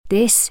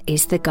This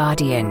is The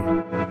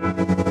Guardian.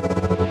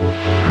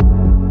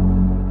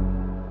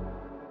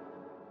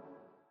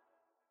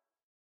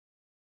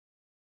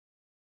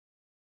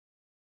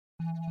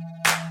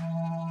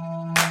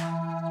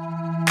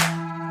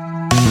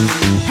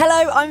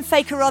 Hello, I'm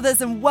Faye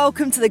Carruthers and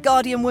welcome to the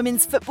Guardian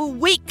Women's Football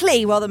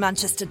Weekly. Well, the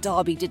Manchester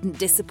derby didn't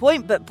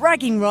disappoint, but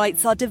bragging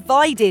rights are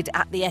divided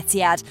at the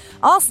Etihad.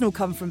 Arsenal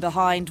come from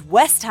behind,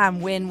 West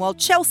Ham win, while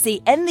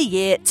Chelsea end the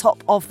year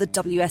top of the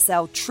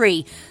WSL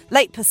tree.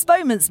 Late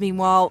postponements,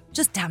 meanwhile,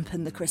 just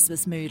dampen the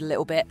Christmas mood a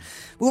little bit.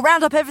 We'll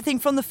round up everything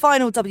from the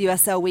final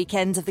WSL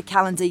weekend of the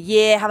calendar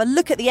year, have a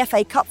look at the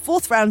FA Cup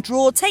fourth round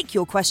draw, take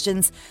your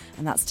questions,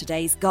 and that's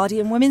today's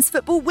Guardian Women's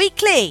Football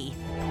Weekly.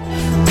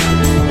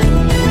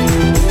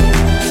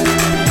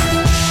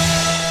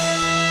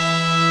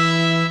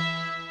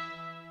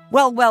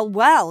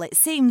 Well, it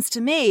seems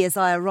to me as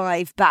I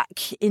arrive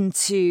back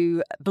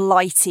into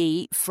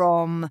Blighty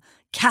from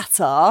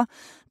Qatar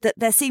that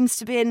there seems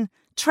to be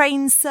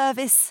train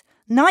service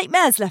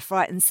nightmares left,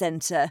 right and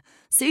centre.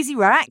 Suzanne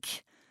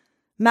Wrack,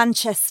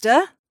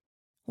 Manchester,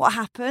 what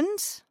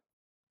happened?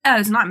 Oh, it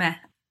was a nightmare.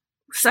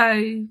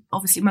 So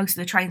obviously most of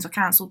the trains were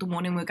cancelled the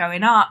morning we were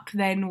going up.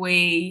 Then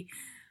we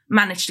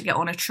managed to get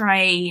on a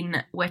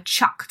train. We're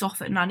chucked off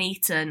at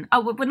Nuneaton.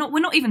 Oh, we're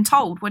not even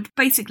told. We're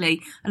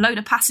basically a load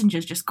of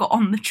passengers just got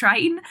on the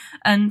train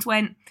and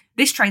went,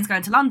 "This train's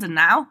going to London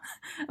now."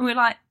 And we're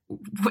like,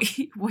 what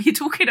are you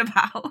talking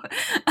about?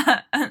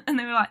 And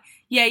they were like,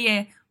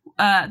 yeah,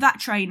 that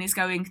train is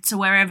going to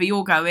wherever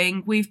you're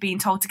going. We've been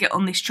told to get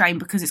on this train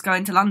because it's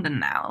going to London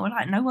now. And we're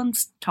like, no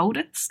one's told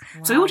us.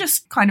 Wow. So we all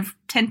just kind of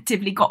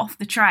tentatively got off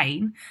the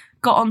train,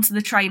 got onto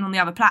the train on the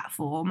other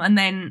platform, and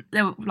then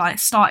they were like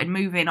started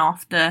moving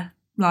after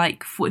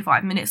like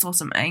 45 minutes or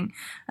something.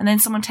 And then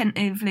someone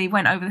tentatively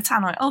went over the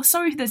town like, "Oh,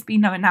 sorry, there's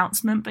been no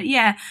announcement, but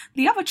yeah,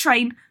 the other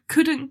train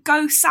couldn't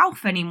go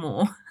south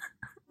anymore."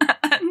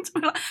 And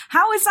we're like,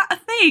 how is that a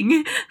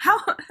thing?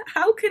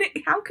 How could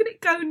it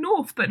go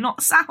north but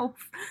not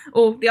south?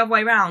 Or the other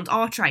way around,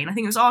 I think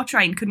it was our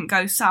train couldn't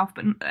go south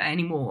but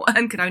anymore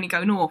and could only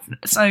go north.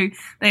 So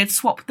they had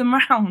swapped them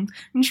around.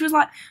 And she was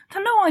like, I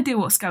have no idea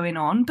what's going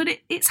on, but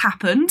it's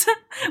happened.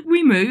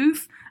 We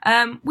move.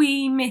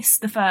 We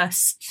missed the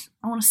first,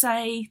 I want to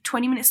say,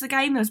 20 minutes of the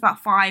game. There was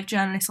about 5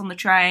 journalists on the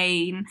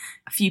train,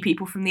 a few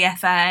people from the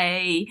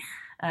FA,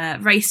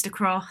 raced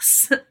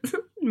across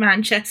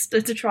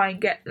Manchester to try and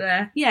get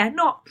there. Yeah,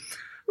 not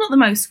the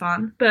most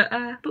fun, but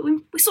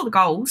we saw the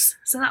goals,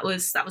 so that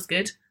was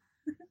good.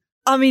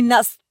 I mean,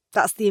 that's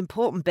the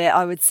important bit,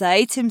 I would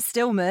say. Tim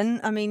Stillman,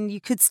 I mean, you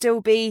could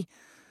still be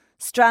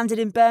stranded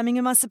in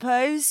Birmingham, I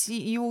suppose.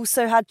 You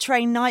also had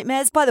train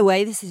nightmares. By the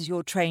way, this is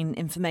your train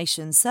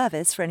information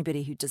service for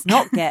anybody who does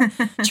not get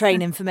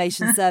train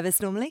information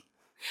service normally.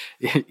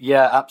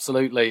 Yeah,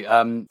 absolutely.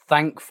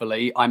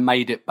 Thankfully, I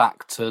made it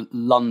back to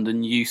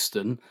London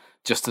Euston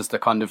just as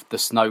the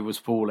snow was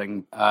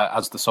falling,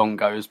 as the song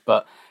goes.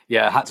 But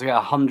yeah, I had to get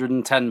a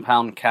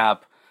 £110 cab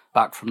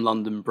back from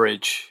London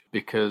Bridge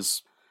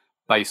because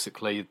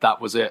basically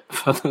that was it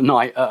for the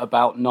night. At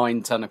about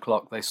 9-10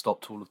 o'clock, they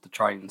stopped all of the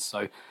trains.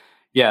 So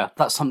yeah,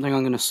 that's something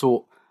I'm going to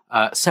sort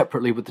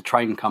separately with the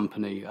train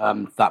company,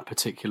 that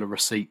particular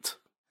receipt.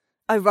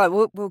 Oh, right.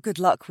 Well, good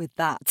luck with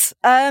that.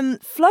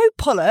 Flo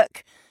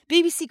Pollock,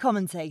 BBC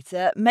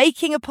commentator,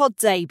 making a pod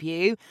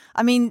debut.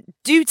 I mean,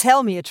 do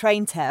tell me a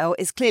train tale.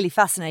 It's clearly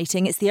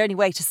fascinating. It's the only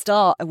way to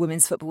start a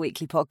Women's Football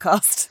Weekly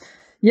podcast.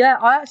 Yeah,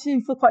 I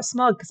actually feel quite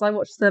smug because I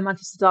watched the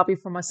Manchester derby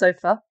from my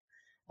sofa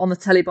on the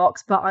telly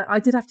box, but I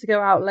did have to go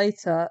out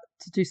later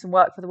to do some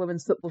work for the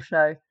Women's Football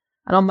Show.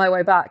 And on my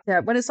way back, yeah,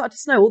 when it started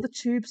to snow, all the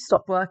tubes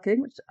stopped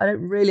working, which I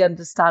don't really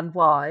understand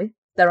why.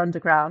 They're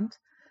underground.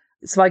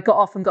 So I got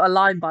off and got a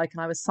Lime bike,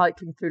 and I was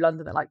cycling through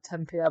London at like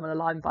 10 p.m. on a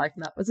Lime bike,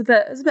 and that was a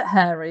bit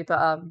hairy, but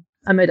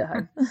I made it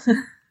home.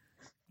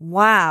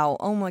 Wow.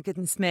 Oh, my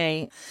goodness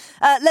me.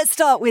 Let's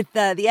start with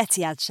the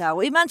Etihad, shall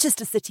we?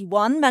 Manchester City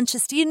won.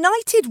 Manchester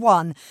United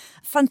won.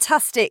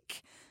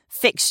 Fantastic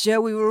fixture.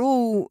 We were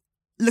all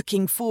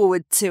looking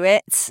forward to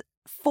it.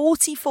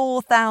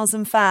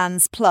 44,000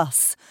 fans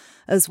plus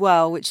as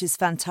well, which is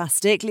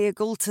fantastic. Leah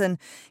Galton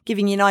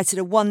giving United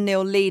a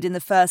 1-0 lead in the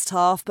first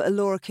half, but a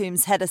Laura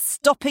Coombs header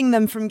stopping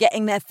them from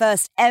getting their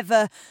first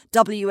ever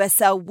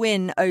WSL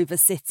win over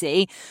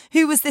City.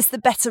 Who was this the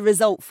better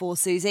result for,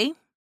 Susie?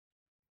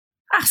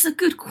 That's a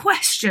good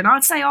question.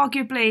 I'd say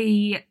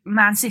arguably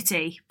Man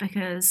City,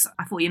 because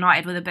I thought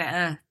United were the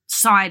better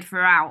side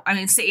throughout. I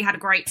mean, City had a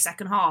great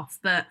second half,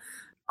 but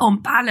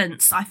on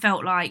balance, I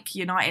felt like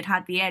United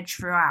had the edge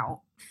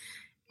throughout.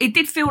 It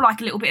did feel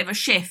like a little bit of a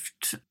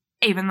shift,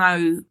 even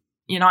though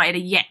United are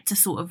yet to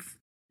sort of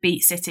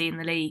beat City in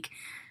the league.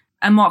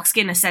 And Mark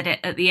Skinner said it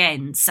at the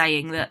end,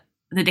 saying that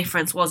the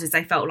difference is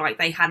they felt like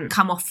they hadn't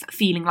come off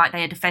feeling like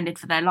they had defended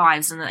for their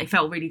lives and that they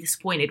felt really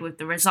disappointed with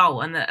the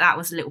result and that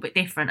was a little bit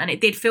different. And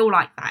it did feel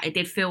like that. It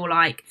did feel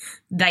like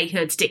they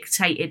had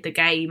dictated the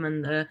game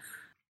and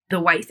the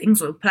way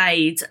things were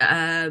played,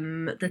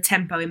 the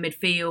tempo in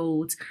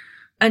midfield.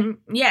 And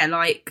yeah,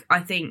 like I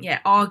think, yeah,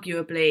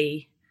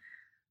 arguably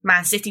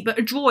Man City, but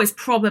a draw is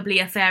probably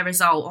a fair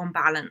result on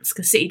balance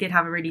because City did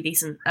have a really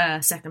decent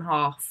second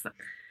half.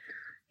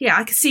 Yeah,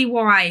 I can see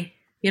why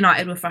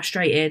United were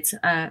frustrated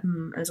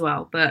as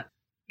well, but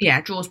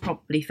yeah, draw's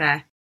probably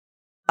fair.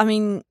 I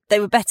mean, they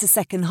were better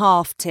second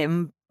half,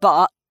 Tim,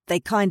 but they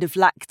kind of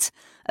lacked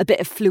a bit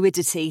of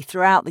fluidity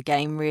throughout the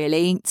game,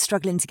 really,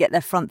 struggling to get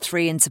their front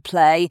three into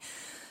play.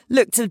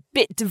 Looked a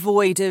bit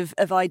devoid of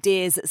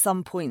ideas at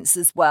some points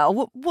as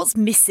well. What's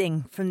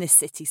missing from this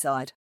City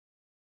side?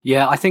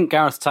 Yeah, I think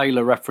Gareth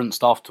Taylor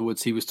referenced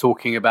afterwards, he was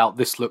talking about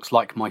this looks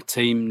like my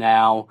team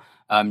now.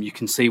 You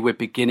can see we're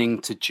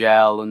beginning to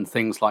gel and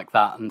things like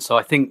that. And so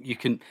I think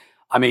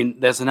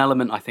there's an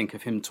element, I think,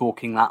 of him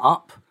talking that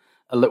up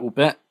a little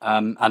bit.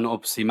 And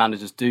obviously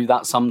managers do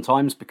that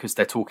sometimes because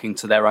they're talking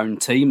to their own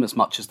team as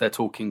much as they're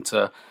talking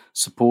to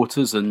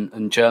supporters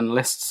and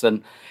journalists.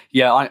 And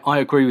yeah, I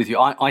agree with you.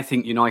 I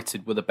think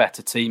United were the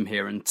better team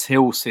here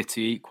until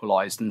City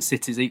equalised, and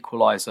City's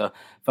equaliser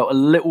felt a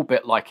little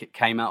bit like it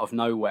came out of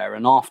nowhere.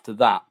 And after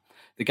that,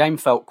 the game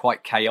felt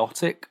quite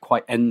chaotic,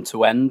 quite end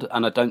to end.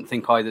 And I don't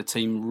think either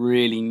team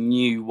really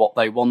knew what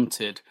they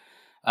wanted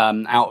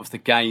out of the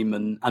game,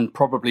 and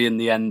probably in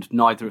the end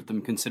neither of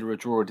them consider a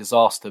draw a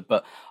disaster.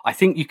 But I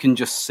think you can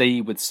just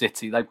see with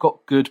City, they've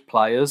got good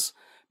players,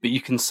 but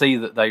you can see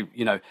that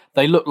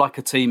they look like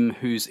a team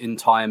whose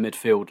entire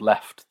midfield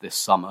left this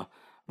summer,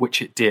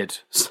 which it did.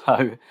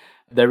 So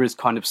there is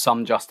kind of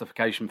some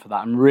justification for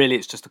that, and really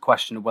it's just a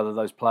question of whether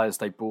those players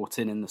they brought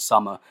in the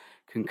summer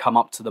can come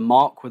up to the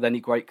mark with any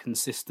great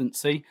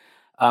consistency.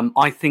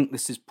 I think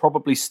this is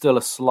probably still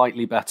a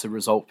slightly better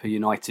result for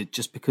United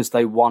just because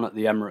they won at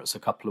the Emirates a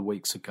couple of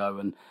weeks ago.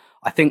 And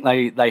I think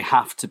they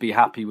have to be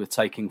happy with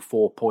taking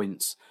 4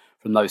 points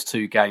from those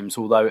two games.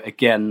 Although,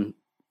 again,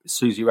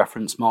 Susie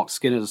referenced Mark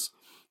Skinner's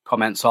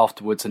comments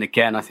afterwards. And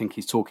again, I think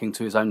he's talking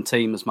to his own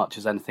team as much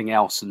as anything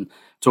else and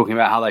talking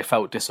about how they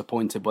felt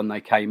disappointed when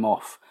they came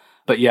off.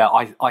 But yeah,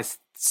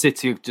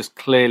 City are just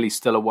clearly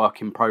still a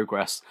work in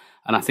progress.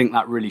 And I think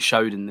that really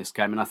showed in this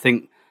game. And I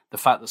think the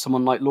fact that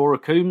someone like Laura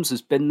Coombs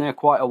has been there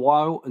quite a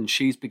while and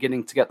she's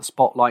beginning to get the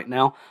spotlight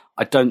now,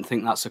 I don't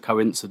think that's a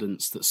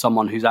coincidence that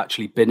someone who's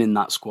actually been in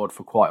that squad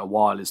for quite a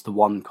while is the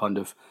one kind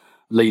of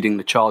leading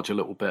the charge a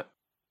little bit.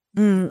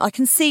 I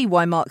can see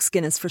why Mark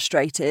Skinner's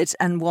frustrated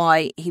and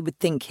why he would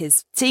think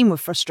his team were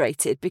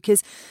frustrated,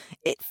 because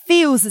it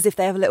feels as if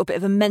they have a little bit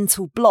of a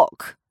mental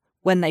block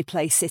when they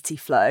play City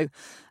Flow.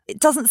 It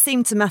doesn't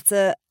seem to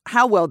matter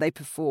how well they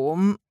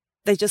perform,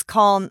 they just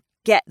can't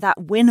get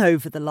that win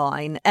over the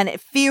line, and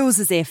it feels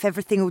as if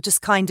everything will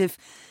just kind of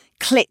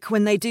click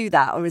when they do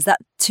that. Or is that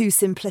too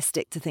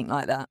simplistic to think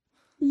like that?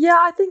 Yeah,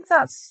 I think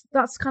that's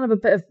kind of a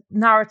bit of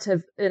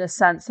narrative in a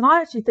sense, and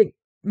I actually think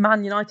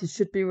Man United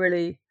should be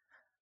really,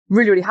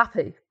 really, really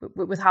happy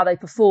with how they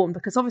performed,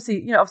 because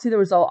obviously the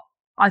result,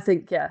 I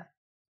think,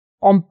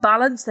 on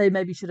balance they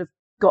maybe should have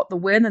got the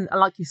win, and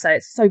like you say,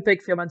 it's so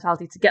big for your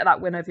mentality to get that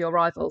win over your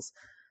rivals.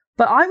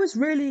 But first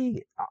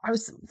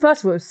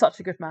of all, it was such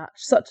a good match,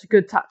 such a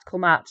good tactical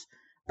match.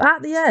 But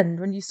at the end,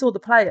 when you saw the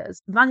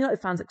players, Man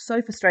United fans looked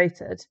so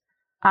frustrated.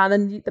 And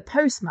then the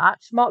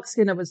post-match, Mark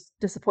Skinner was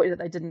disappointed that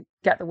they didn't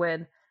get the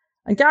win.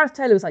 And Gareth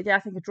Taylor was like, yeah, I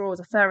think a draw was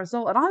a fair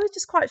result. And I was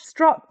just quite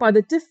struck by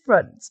the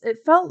difference. It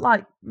felt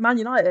like Man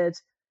United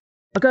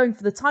are going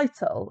for the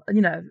title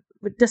and,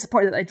 were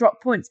disappointed that they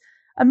dropped points.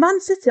 And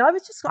Man City, I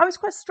was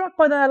quite struck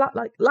by their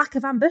lack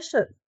of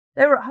ambition.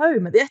 They were at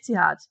home at the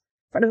Etihad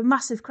in front of a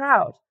massive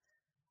crowd.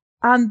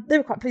 And they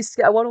were quite pleased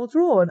to get a 1-1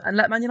 draw and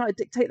let Man United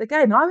dictate the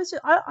game. And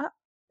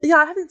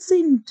I haven't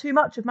seen too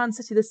much of Man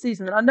City this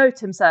season. And I know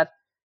Tim said,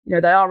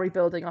 they are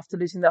rebuilding after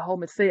losing their whole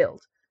midfield.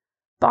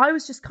 But I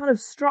was just kind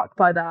of struck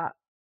by that.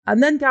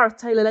 And then Gareth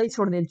Taylor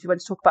later on in the interview went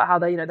to talk about how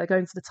they're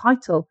going for the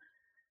title.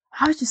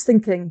 I was just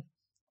thinking,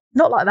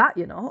 not like that,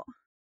 you're not.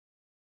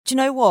 Do you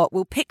know what?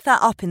 We'll pick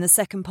that up in the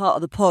second part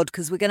of the pod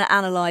because we're going to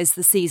analyse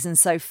the season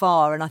so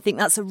far. And I think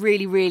that's a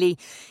really, really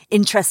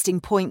interesting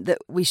point that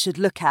we should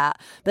look at.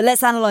 But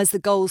let's analyse the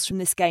goals from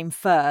this game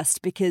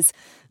first, because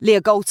Leah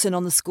Galton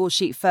on the score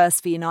sheet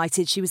first for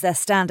United. She was their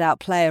standout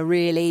player,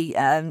 really,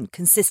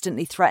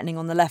 consistently threatening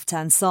on the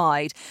left-hand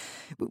side.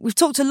 We've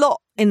talked a lot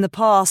in the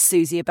past,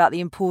 Susie, about the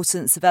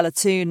importance of Ella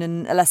Toone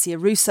and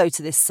Alessia Russo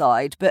to this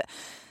side. But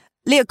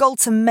Leah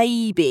Galton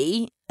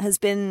maybe has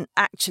been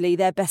actually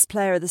their best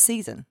player of the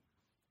season.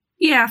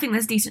 Yeah, I think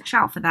there's a decent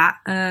shout for that.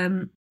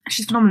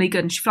 She's phenomenally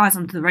good and she flies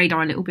under the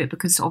radar a little bit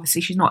because obviously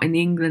she's not in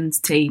the England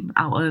team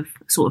out of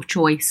sort of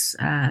choice,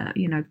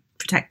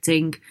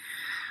 protecting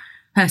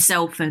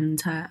herself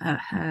and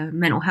her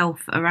mental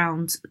health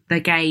around the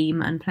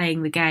game and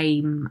playing the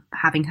game,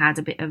 having had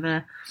a bit of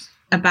a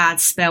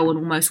bad spell and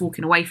almost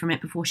walking away from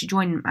it before she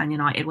joined Man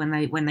United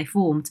when they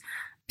formed.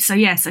 So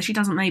she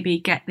doesn't maybe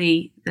get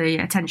the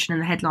attention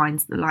and the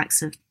headlines that the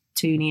likes of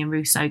Tooney and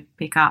Russo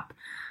pick up.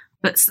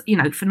 But,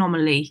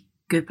 phenomenally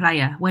good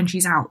player. When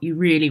she's out, you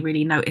really,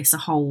 really notice a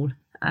hole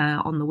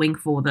on the wing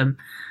for them.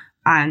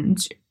 And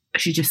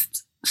she's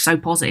just so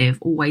positive,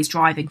 always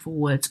driving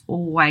forward,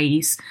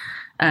 always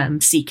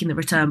seeking the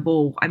return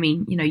ball. I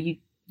mean,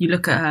 you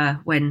look at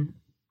her when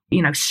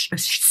as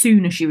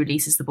soon as she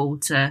releases the ball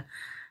to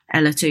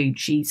Ella Toon,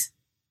 she's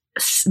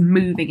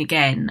moving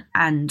again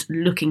and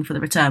looking for the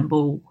return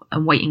ball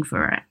and waiting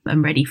for it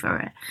and ready for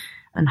it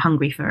and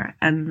hungry for it.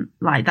 And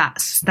like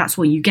that's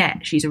what you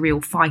get. She's a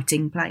real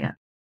fighting player.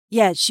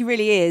 Yeah, she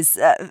really is.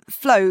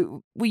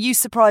 Flo, were you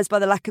surprised by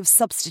the lack of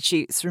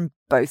substitutes from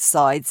both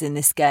sides in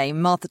this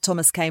game? Martha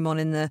Thomas came on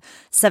in the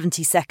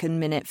 72nd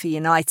minute for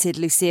United,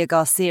 Lucia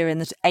Garcia in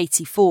the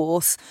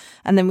 84th,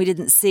 and then we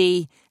didn't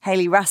see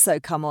Hayley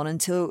Rasso come on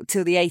until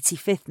the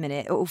 85th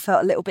minute. It all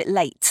felt a little bit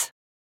late.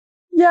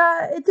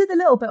 Yeah, it did a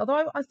little bit,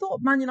 although I thought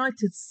Man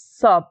United's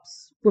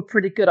subs were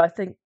pretty good. I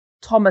think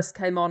Thomas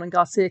came on and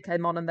Garcia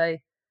came on and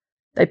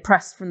they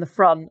pressed from the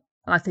front.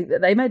 And I think that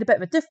they made a bit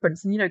of a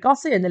difference. And,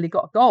 Garcia nearly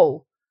got a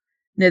goal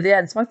near the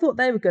end. So I thought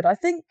they were good. I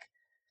think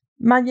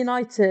Man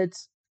United,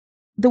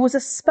 there was a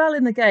spell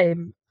in the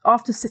game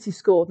after City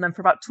scored and then for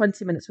about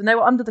 20 minutes when they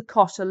were under the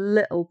cosh a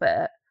little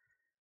bit.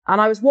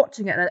 And I was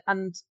watching it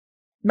and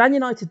Man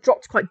United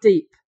dropped quite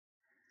deep.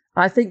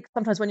 And I think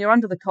sometimes when you're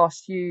under the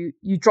cosh, you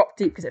drop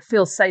deep because it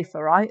feels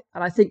safer, right?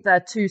 And I think their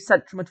two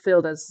central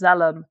midfielders,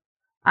 Zellum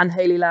and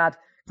Hayley Ladd,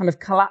 kind of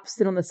collapsed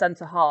in on the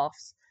centre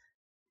halves.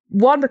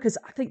 One, because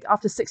I think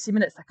after 60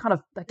 minutes,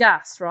 they're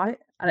gassed, right?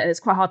 And it's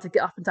quite hard to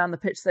get up and down the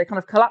pitch. So they kind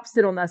of collapsed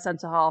in on their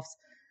centre halves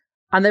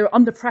and they were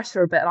under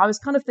pressure a bit. And I was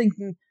kind of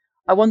thinking,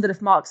 I wondered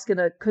if Mark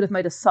Skinner could have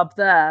made a sub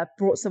there,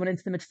 brought someone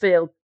into the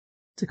midfield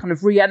to kind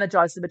of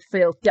re-energise the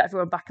midfield, get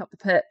everyone back up the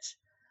pitch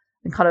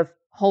and kind of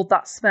hold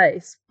that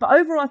space. But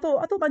overall, I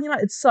thought Man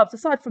United subs,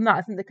 aside from that,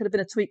 I think there could have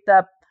been a tweak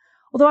there.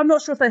 Although I'm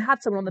not sure if they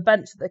had someone on the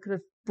bench that they could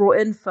have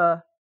brought in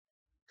for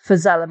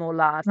Zellum or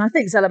Ladd. And I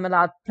think Zellum and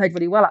Ladd played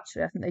really well,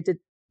 actually. I think they did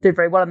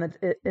very well in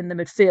the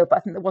midfield, but I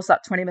think there was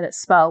that 20-minute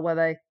spell where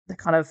they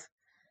kind of,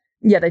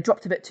 they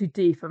dropped a bit too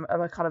deep and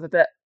were kind of a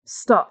bit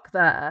stuck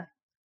there.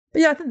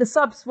 But I think the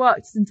subs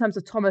worked in terms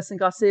of Thomas and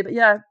Garcia. But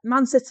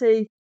Man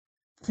City,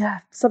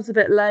 subs a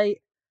bit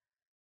late.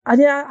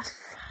 And I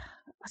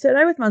don't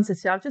know with Man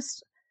City. I've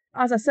just,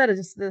 as I said,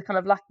 just the kind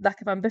of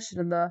lack of ambition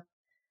and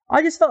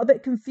I just felt a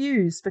bit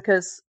confused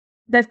because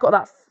they've got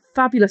that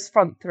fabulous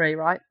front three,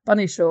 right?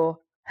 Bunny Shaw,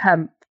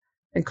 Hemp,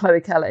 and Chloe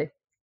Kelly.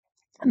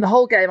 And the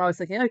whole game, I was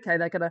thinking, okay,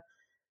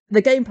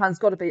 the game plan's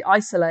got to be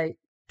isolate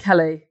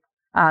Kelly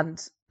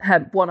and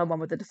Hemp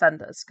one-on-one with the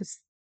defenders because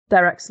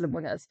they're excellent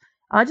wingers.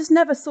 And I just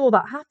never saw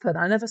that happen.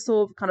 I never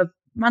saw kind of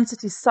Man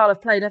City's style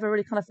of play never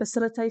really kind of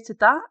facilitated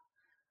that.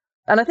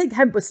 And I think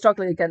Hemp was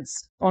struggling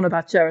against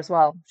Onabacho as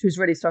well. She was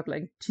really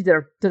struggling. She did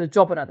a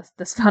job on her,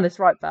 the Spanish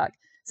right back.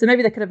 So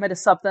maybe they could have made a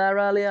sub there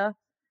earlier.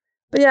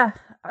 But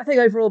I think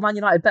overall Man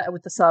United better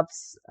with the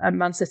subs and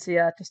Man City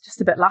just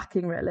a bit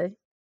lacking really.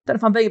 Don't know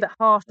if I'm being a bit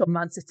harsh on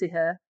Man City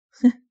here.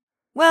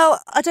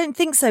 Well, I don't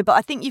think so, but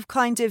I think you've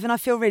kind of, and I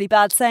feel really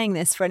bad saying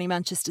this for any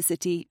Manchester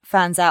City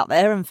fans out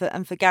there and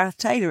for Gareth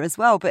Taylor as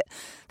well, but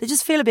they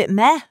just feel a bit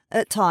meh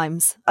at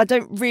times. I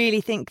don't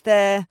really think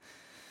I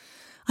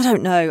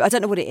don't know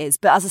what it is,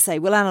 but as I say,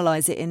 we'll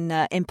analyse it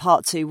in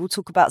part two. We'll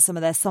talk about some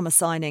of their summer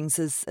signings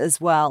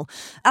as well.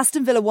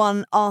 Aston Villa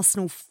 1,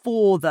 Arsenal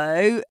 4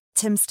 though.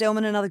 Tim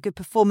Stillman, another good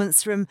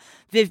performance from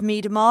Viv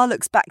Miedemar,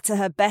 looks back to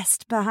her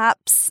best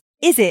perhaps.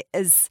 Is it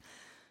as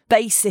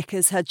basic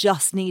as her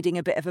just needing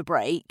a bit of a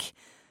break,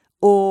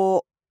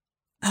 or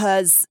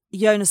has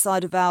Jonas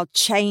Eidevall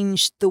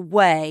changed the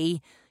way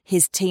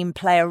his team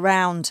play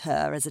around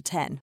her as a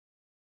 10?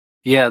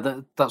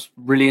 Yeah, that's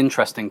really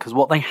interesting because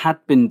what they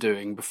had been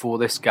doing before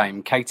this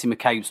game, Katie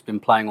McCabe's been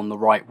playing on the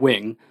right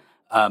wing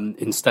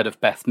instead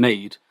of Beth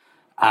Mead.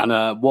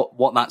 And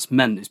what that's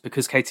meant is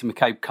because Katie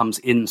McCabe comes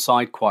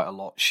inside quite a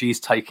lot,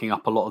 she's taking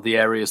up a lot of the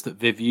areas that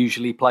Viv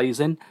usually plays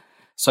in.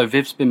 So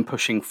Viv's been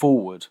pushing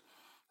forward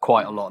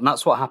quite a lot. And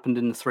that's what happened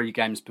in the 3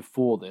 games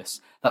before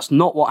this. That's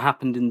not what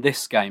happened in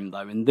this game,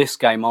 though. In this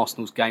game,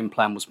 Arsenal's game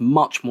plan was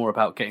much more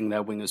about getting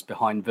their wingers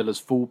behind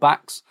Villa's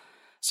fullbacks.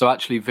 So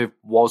actually, Viv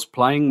was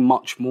playing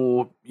much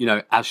more,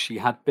 as she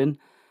had been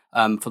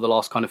for the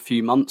last kind of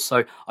few months.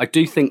 So I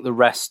do think the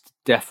rest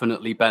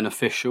definitely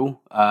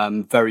beneficial,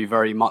 very,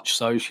 very much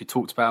so. She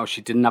talked about how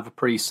she didn't have a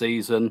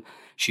pre-season.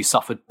 She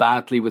suffered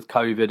badly with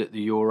COVID at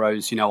the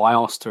Euros. I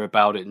asked her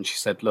about it and she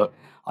said, look,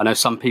 I know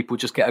some people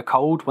just get a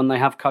cold when they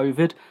have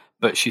COVID,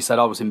 but she said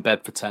I was in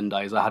bed for 10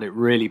 days. I had it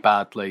really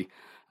badly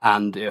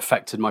and it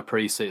affected my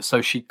pre-season.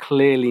 So she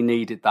clearly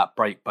needed that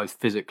break, both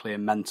physically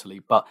and mentally.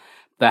 But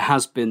there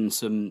has been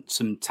some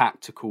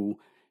tactical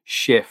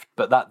shift,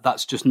 but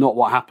that's just not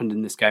what happened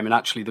in this game. And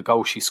actually the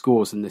goal she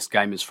scores in this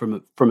game is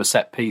from a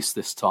set piece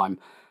this time,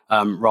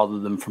 rather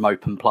than from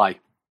open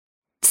play.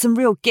 Some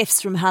real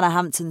gifts from Hannah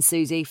Hampton,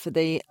 Susie, for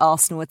the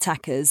Arsenal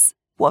attackers.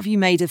 What have you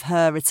made of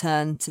her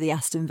return to the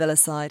Aston Villa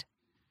side?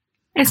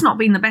 It's not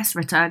been the best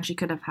return she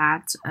could have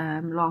had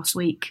last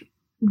week.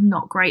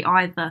 Not great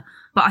either.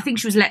 But I think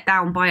she was let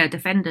down by her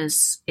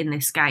defenders in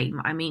this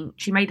game. I mean,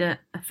 she made a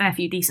fair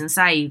few decent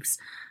saves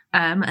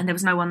and there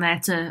was no one there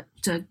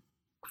to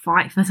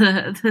fight for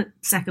the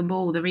second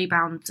ball, the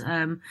rebound.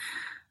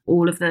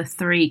 all of the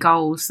 3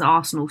 goals that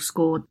Arsenal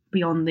scored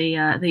beyond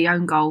the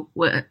own goal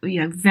were,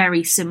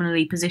 very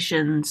similarly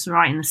positioned,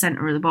 right in the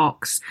centre of the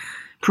box,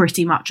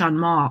 pretty much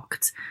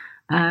unmarked.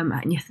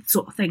 And you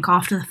sort of think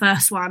after the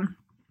first one,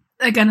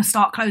 they're going to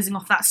start closing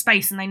off that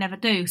space, and they never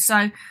do.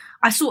 So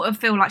I sort of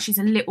feel like she's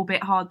a little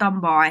bit hard done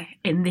by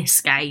in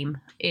this game,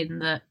 in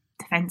that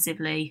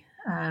defensively,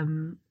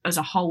 as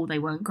a whole, they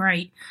weren't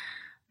great.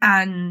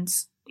 And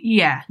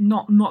yeah,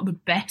 not the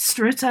best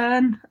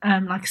return.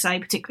 Like I say,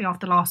 particularly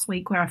after last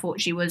week where I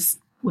thought she was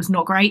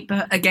not great.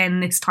 But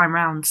again, this time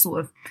round, sort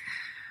of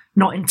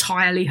not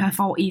entirely her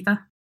fault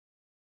either.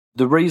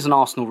 The reason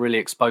Arsenal really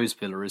exposed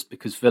Villa is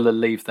because Villa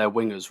leave their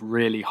wingers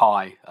really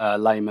high,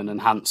 Lehmann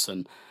and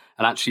Hansen.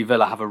 And actually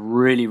Villa have a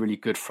really, really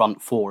good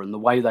front four. And the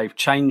way they've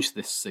changed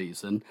this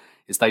season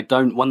is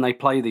when they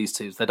play these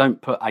teams, they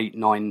don't put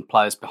 8-9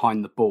 players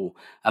behind the ball.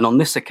 And on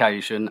this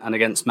occasion, and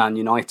against Man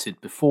United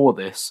before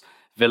this,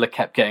 Villa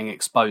kept getting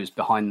exposed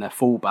behind their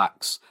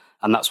fullbacks.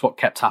 And that's what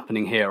kept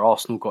happening here.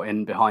 Arsenal got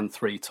in behind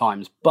 3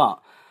 times. But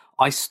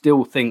I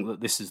still think that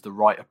this is the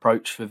right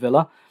approach for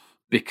Villa.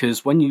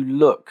 Because when you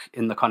look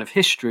in the kind of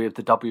history of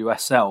the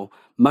WSL,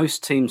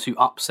 most teams who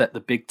upset the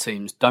big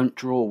teams don't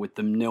draw with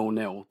them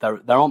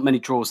 0-0. There aren't many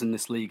draws in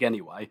this league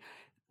anyway.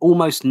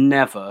 Almost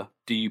never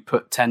do you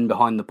put 10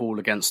 behind the ball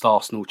against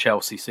Arsenal,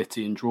 Chelsea,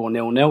 City and draw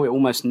 0-0. It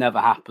almost never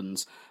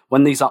happens.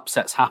 When these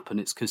upsets happen,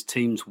 it's because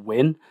teams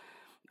win.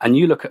 And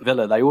you look at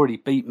Villa, they already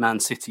beat Man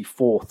City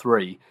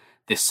 4-3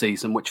 this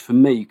season, which for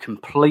me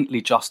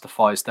completely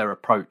justifies their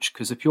approach.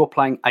 Because if you're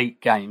playing 8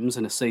 games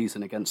in a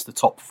season against the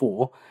top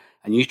 4,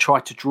 and you try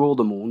to draw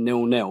them all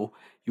 0-0,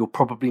 you'll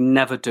probably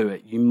never do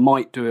it. You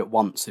might do it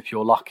once if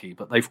you're lucky,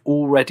 but they've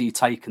already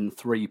taken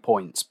 3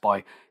 points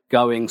by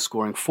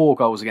scoring 4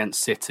 goals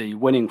against City,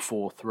 winning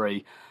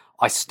 4-3.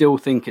 I still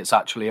think it's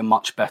actually a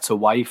much better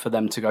way for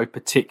them to go,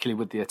 particularly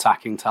with the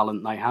attacking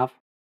talent they have.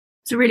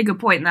 It's a really good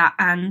point, that.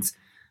 And,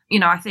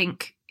 I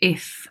think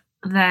if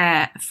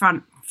their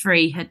front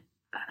 3 had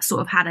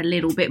sort of had a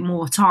little bit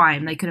more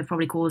time, they could have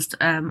probably caused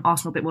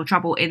Arsenal a bit more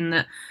trouble in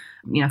that.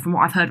 From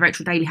what I've heard,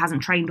 Rachel Daly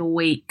hasn't trained all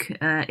week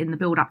in the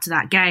build-up to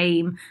that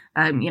game.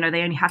 They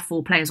only had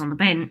 4 players on the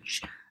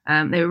bench.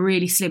 They were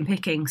really slim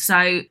picking.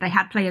 So they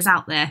had players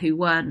out there who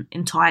weren't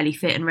entirely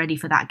fit and ready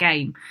for that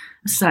game.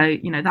 So,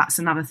 that's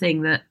another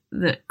thing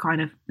that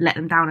kind of let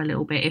them down a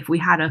little bit. If we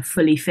had a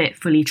fully fit,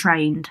 fully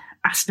trained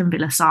Aston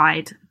Villa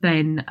side,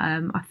 then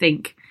I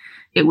think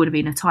it would have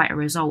been a tighter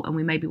result and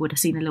we maybe would have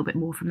seen a little bit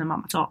more from them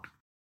up top.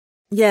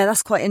 Yeah,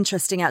 that's quite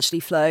interesting,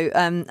 actually, Flo.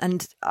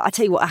 And I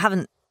tell you what, I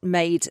haven't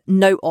made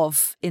note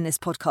of in this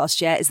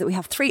podcast yet is that we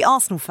have 3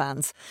 Arsenal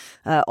fans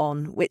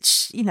on,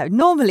 which,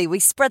 normally we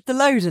spread the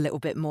load a little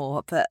bit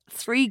more, but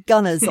 3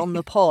 Gunners on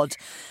the pod.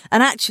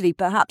 And actually,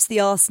 perhaps the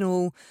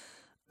Arsenal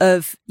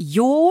of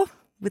yore,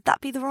 would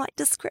that be the right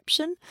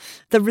description?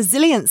 The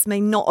resilience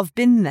may not have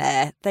been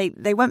there.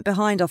 They went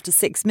behind after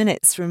 6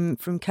 minutes from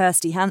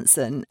Kirsty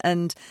Hansen,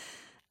 and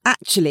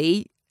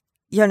actually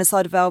Jonas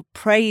Eidevall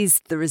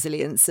praised the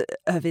resilience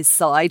of his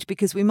side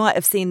because we might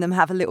have seen them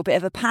have a little bit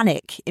of a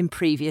panic in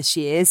previous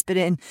years, but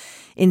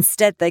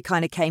instead they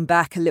kind of came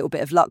back, a little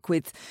bit of luck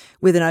with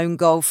an own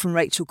goal from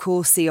Rachel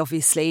Corsie,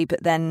 obviously,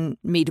 but then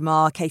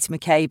Miedemar, Katie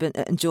McCabe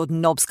and Jordan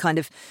Nobbs kind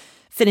of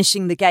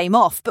finishing the game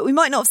off. But we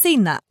might not have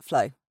seen that,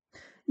 Flo.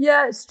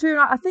 Yeah, it's true.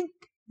 I think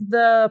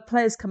the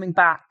players coming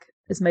back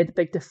has made a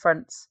big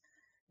difference.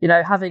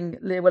 Having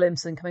Leah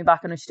Williamson coming back,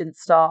 I know she didn't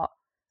start.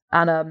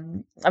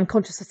 And I'm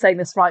conscious of saying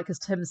this right because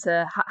Tim's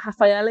here.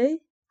 Hafaeli?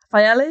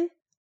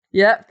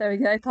 Yeah, there we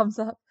go. Thumbs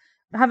up.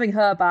 Having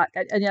her back,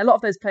 and a lot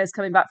of those players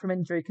coming back from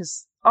injury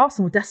because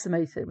Arsenal were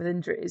decimated with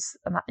injuries,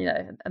 and that,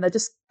 and they're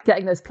just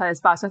getting those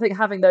players back. So I think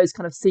having those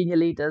kind of senior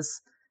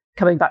leaders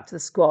coming back to the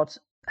squad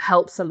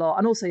helps a lot.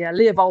 And also,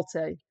 Leah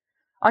Volte,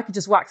 I could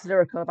just wax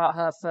lyrical about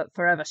her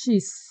forever.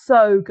 She's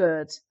so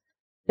good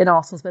in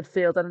Arsenal's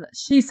midfield, and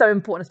she's so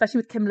important, especially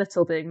with Kim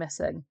Little being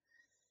missing.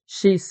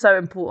 She's so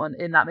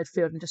important in that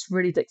midfield and just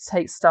really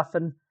dictates stuff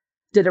and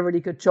did a really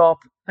good job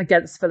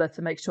against Villa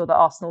to make sure that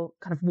Arsenal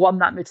kind of won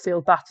that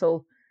midfield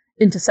battle,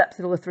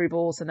 intercepted all the 3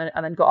 balls and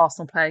then got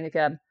Arsenal playing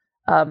again.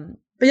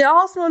 But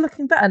Arsenal are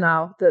looking better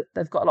now that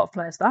they've got a lot of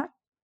players back.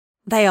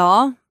 They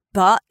are,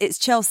 but it's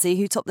Chelsea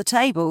who topped the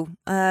table.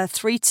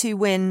 3-2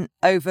 win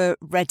over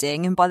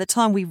Reading. And by the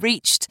time we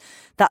reached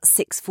that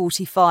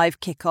 6:45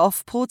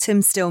 kickoff, poor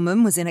Tim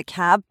Stillman was in a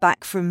cab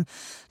back from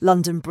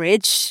London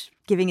Bridge,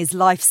 giving his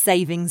life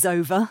savings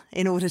over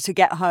in order to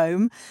get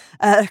home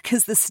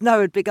because the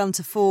snow had begun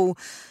to fall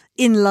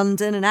in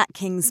London and at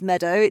Kings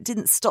Meadow. It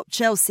didn't stop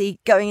Chelsea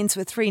going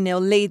into a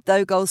 3-0 lead,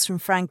 though. Goals from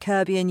Fran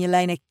Kirby and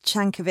Jelena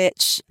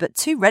Cankovic, but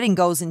 2 Reading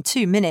goals in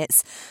 2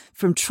 minutes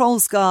from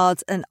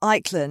Trollsgaard and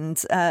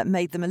Eichland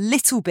made them a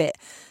little bit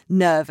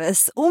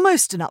nervous,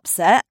 almost an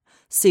upset.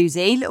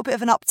 Susie, a little bit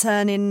of an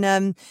upturn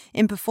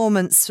in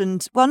performance,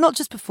 and not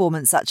just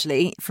performance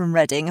actually from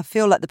Reading. I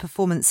feel like the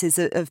performances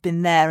have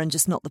been there and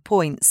just not the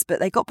points, but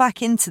they got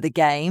back into the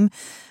game.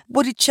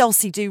 What did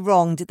Chelsea do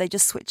wrong? Did they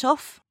just switch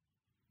off?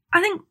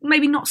 I think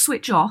maybe not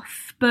switch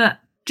off, but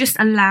just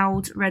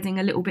allowed Reading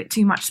a little bit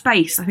too much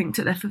space. I think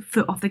took their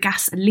foot off the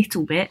gas a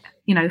little bit.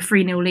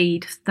 3-0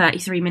 lead,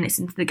 33 minutes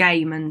into the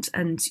game,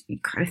 and you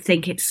kind of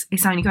think it's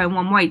only going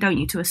one way, don't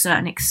you? To a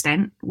certain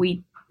extent,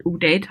 we all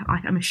did.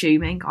 I'm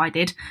assuming I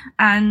did,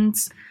 and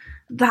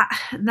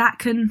that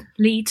can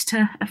lead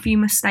to a few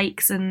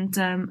mistakes and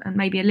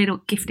maybe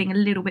gifting a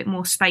little bit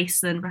more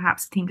space than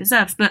perhaps the team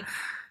deserves. But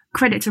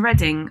credit to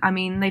Reading. I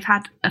mean, they've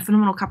had a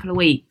phenomenal couple of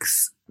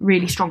weeks,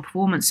 really strong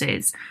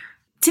performances.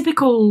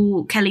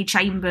 Typical Kelly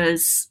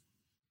Chambers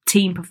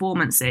team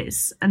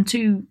performances and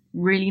 2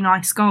 really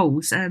nice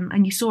goals.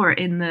 And you saw it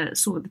in the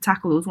sort of the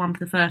tackle that was won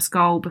for the first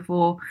goal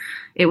before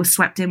it was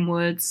swept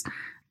inwards.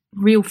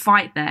 Real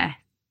fight there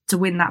to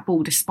win that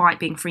ball despite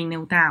being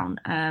 3-0 down.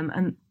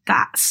 And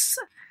that's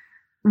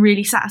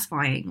really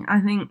satisfying. I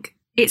think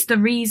it's the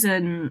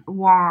reason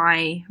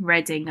why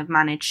Reading have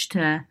managed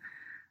to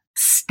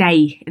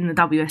stay in the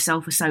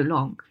WSL for so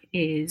long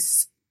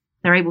is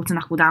they're able to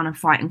knuckle down and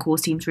fight and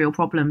cause teams real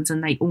problems,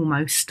 and they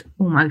almost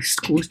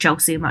caused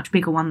Chelsea a much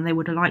bigger one than they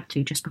would have liked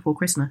to just before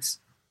Christmas.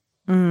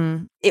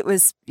 It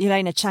was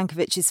Jelena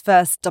Cankovic's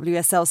first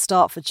WSL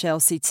start for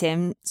Chelsea,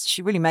 Tim.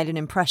 She really made an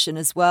impression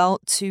as well.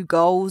 2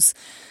 goals.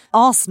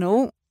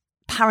 Arsenal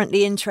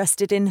apparently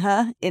interested in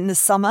her in the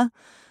summer.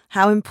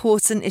 How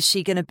important is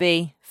she going to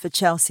be for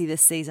Chelsea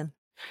this season?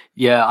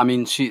 Yeah, I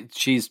mean,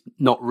 she's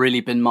not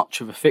really been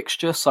much of a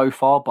fixture so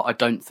far, but I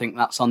don't think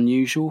that's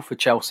unusual for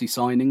Chelsea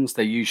signings.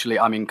 They're usually,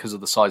 because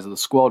of the size of the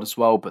squad as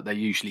well, but they're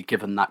usually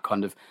given that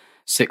kind of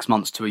 6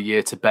 months to a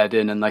year to bed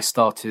in, and they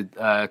started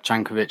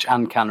Cankovic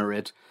and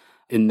Canarid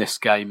in this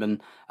game.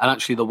 And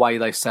actually the way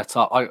they set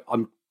up,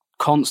 I'm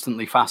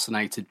constantly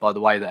fascinated by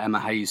the way that Emma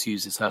Hayes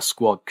uses her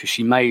squad, because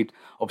she made,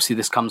 obviously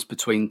this comes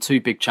between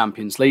 2 big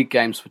Champions League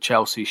games for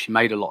Chelsea, she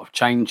made a lot of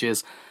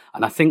changes.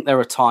 And I think there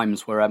are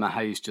times where Emma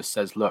Hayes just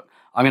says, look,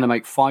 I'm going to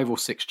make 5 or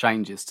 6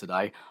 changes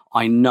today.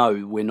 I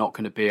know we're not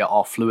going to be at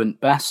our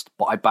fluent best,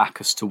 but I back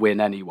us to win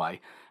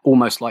anyway.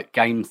 Almost like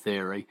game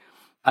theory.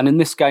 And in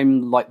this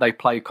game, like they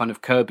play kind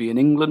of Kirby in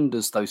England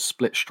as those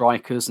split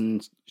strikers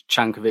and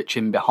Cankovic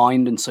in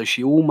behind. And so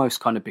she almost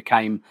kind of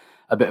became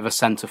a bit of a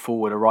centre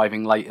forward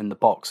arriving late in the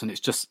box. And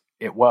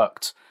it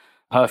worked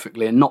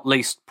perfectly. And not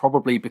least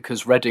probably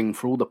because Reading,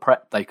 for all the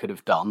prep they could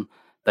have done,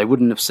 they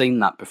wouldn't have seen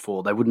that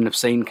before. They wouldn't have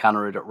seen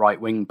Canarid at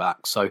right wing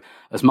back. So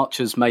as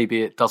much as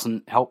maybe it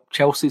doesn't help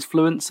Chelsea's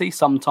fluency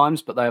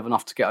sometimes, but they have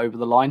enough to get over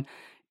the line,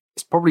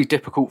 it's probably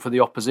difficult for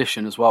the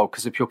opposition as well,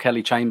 because if you're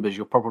Kelly Chambers,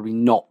 you're probably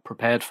not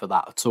prepared for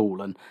that at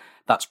all. And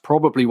that's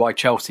probably why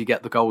Chelsea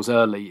get the goals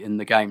early in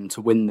the game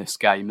to win this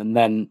game. And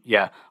then,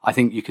 I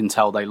think you can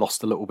tell they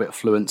lost a little bit of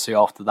fluency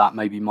after that,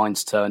 maybe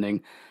minds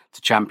turning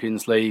to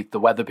Champions League. The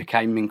weather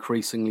became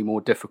increasingly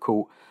more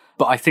difficult.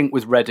 But I think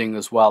with Reading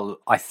as well,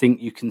 I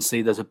think you can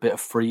see there's a bit of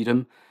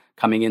freedom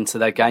coming into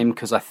their game,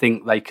 because I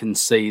think they can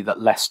see that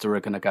Leicester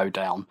are going to go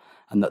down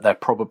and that they're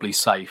probably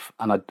safe.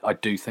 And I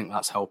do think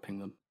that's helping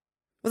them.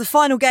 Well, the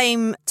final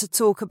game to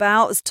talk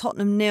about was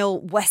Tottenham 0,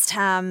 West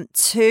Ham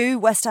 2.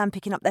 West Ham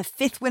picking up their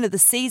 5th win of the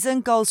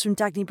season. Goals from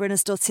Dagny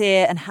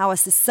Brynäs-Dottir and Hawa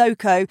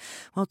Sissoko,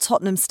 while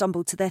Tottenham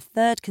stumbled to their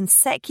 3rd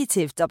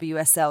consecutive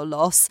WSL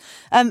loss.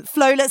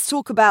 Flo, let's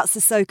talk about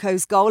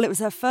Sissoko's goal. It was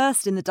her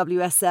first in the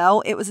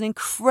WSL. It was an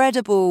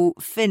incredible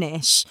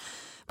finish.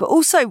 But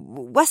also,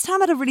 West Ham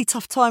had a really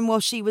tough time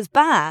while she was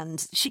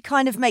banned. She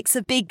kind of makes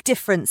a big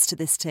difference to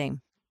this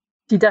team.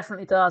 She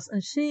definitely does.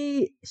 And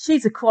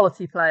she's a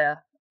quality player.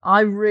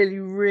 I really,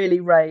 really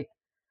rate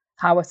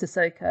Hawa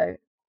Sissoko.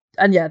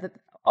 And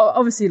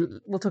obviously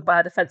we'll talk about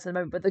her defence in a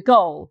moment, but the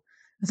goal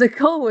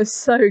was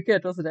so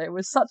good, wasn't it? It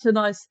was such a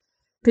nice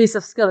piece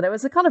of skill. And it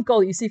was the kind of goal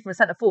that you see from a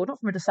centre forward,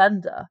 not from a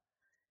defender.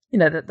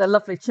 The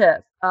lovely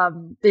chip.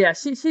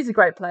 She's a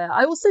great player.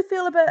 I also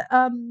feel a bit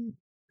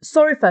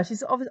sorry for her.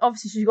 She's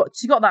obviously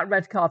she got that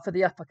red card for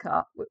the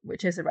uppercut,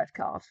 which is a red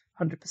card,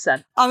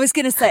 100%. I was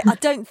going to say, I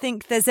don't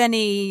think there's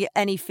any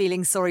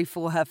feeling sorry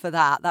for her for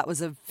that. That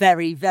was a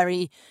very,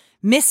 very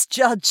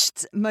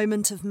misjudged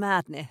moment of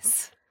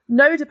madness.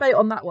 No debate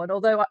on that one,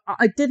 although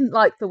I didn't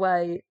like the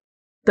way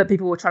that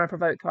people were trying to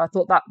provoke her. I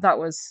thought that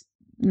was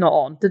not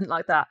on. Didn't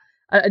like that.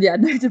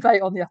 No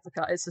debate on the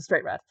uppercut. It's a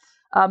straight red.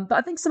 But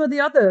I think some of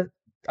the other,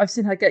 I've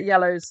seen her get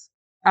yellows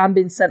and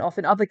been sent off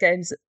in other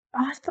games.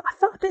 I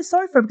felt a bit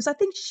sorry for her, because I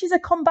think she's a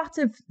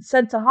combative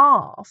centre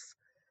half,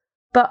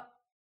 but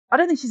I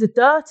don't think she's a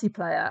dirty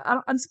player.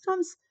 And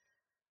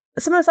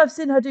sometimes I've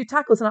seen her do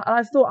tackles, and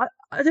I've thought,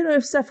 I don't know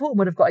if Steph Horton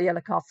would have got a yellow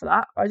card for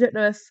that. I don't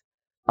know if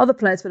other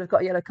players would have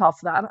got a yellow card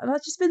for that. And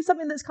that's just been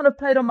something that's kind of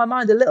played on my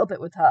mind a little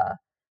bit with her.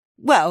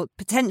 Well,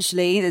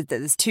 potentially,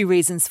 there's 2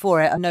 reasons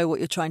for it. I know what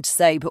you're trying to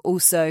say, but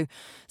also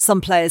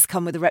some players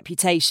come with a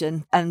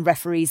reputation, and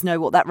referees know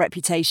what that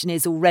reputation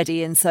is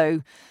already. And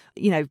so,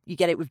 you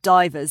get it with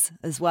divers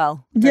as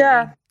well.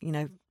 Yeah.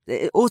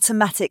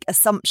 Automatic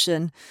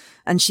assumption,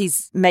 and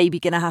she's maybe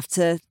going to have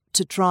to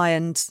try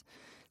and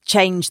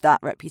change that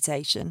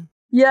reputation.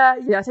 Yeah,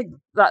 I think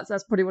that's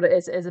probably what it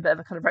is. It is a bit of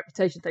a kind of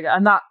reputation thing.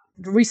 And that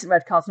the recent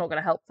red card's not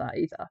going to help that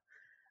either.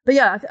 But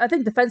I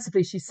think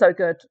defensively she's so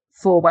good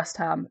for West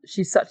Ham.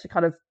 She's such a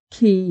kind of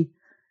key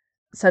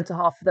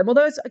centre-half for them.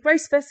 Although it's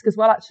Grace Fisk as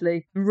well,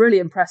 actually. I'm really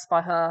impressed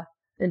by her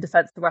in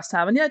defence of West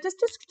Ham. And yeah, just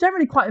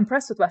generally quite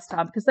impressed with West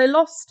Ham because they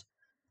lost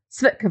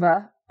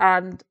Svitkova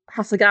and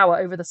Hasegawa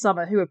over the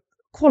summer, who are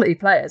quality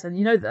players. And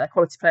you know they're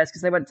quality players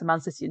because they went to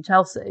Man City and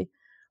Chelsea.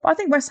 But I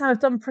think West Ham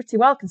have done pretty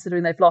well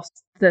considering they've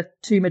lost the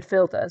two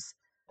midfielders.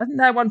 I think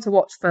they're one to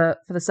watch for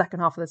the second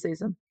half of the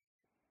season.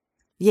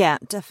 Yeah,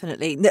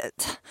 definitely.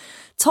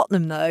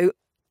 Tottenham, though.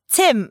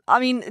 Tim, I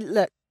mean,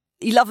 look,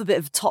 you love a bit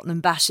of Tottenham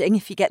bashing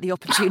if you get the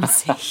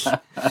opportunity.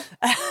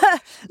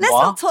 Let's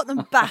not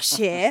Tottenham bash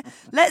here.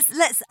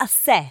 Let's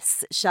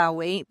assess, shall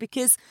we?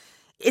 Because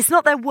it's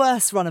not their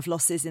worst run of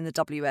losses in the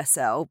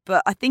WSL,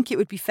 but I think it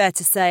would be fair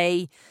to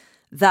say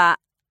that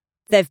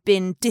they've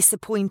been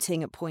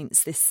disappointing at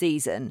points this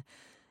season.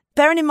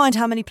 Bearing in mind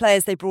how many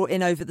players they brought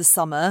in over the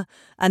summer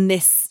and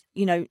this,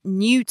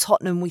 new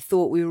Tottenham we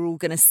thought we were all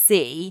going to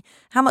see,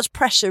 how much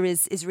pressure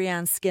is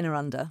Rhiannon Skinner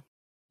under?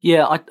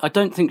 Yeah, I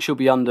don't think she'll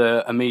be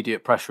under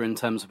immediate pressure in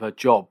terms of her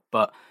job,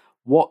 but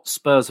what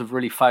Spurs have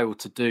really failed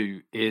to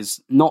do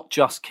is not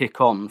just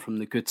kick on from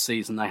the good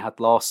season they had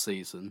last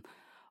season.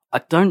 I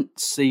don't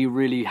see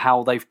really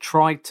how they've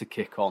tried to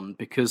kick on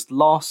because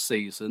last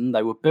season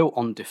they were built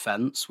on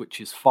defence, which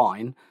is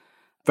fine.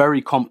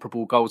 Very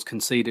comparable goals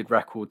conceded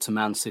record to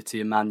Man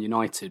City and Man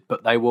United,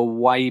 but they were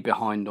way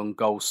behind on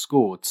goals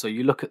scored. So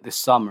you look at this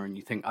summer and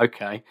you think,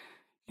 okay,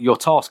 your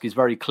task is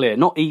very clear.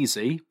 Not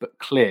easy, but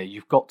clear.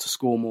 You've got to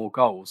score more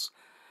goals.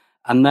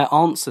 And their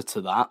answer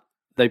to that,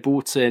 they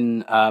brought in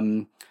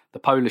the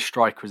Polish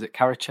striker, is it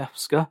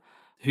Karuchevska,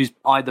 who's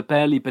either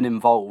barely been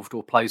involved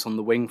or plays on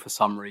the wing for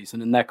some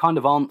reason. And their kind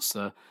of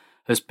answer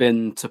has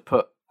been to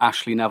put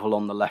Ashley Neville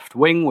on the left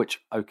wing, which,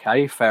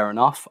 okay, fair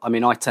enough. I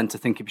mean, I tend to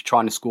think if you're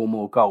trying to score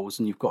more goals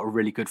and you've got a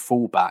really good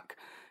fullback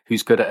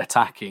who's good at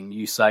attacking,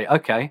 you say,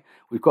 okay,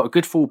 we've got a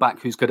good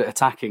fullback who's good at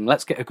attacking.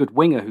 Let's get a good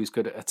winger who's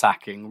good at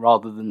attacking,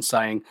 rather than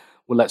saying,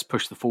 well, let's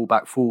push the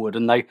fullback forward.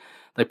 And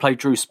they play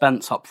Drew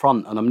Spence up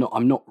front, and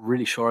I'm not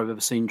really sure I've ever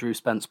seen Drew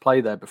Spence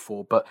play there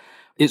before. But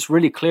it's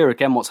really clear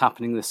again what's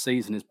happening this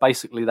season is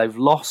basically they've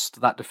lost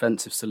that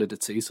defensive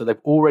solidity. So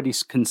they've already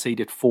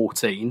conceded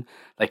 14.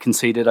 They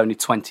conceded only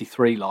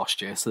 23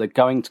 last year, so they're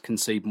going to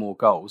concede more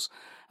goals.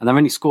 And they've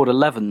only scored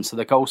 11, so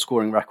their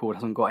goal-scoring record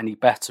hasn't got any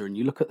better. And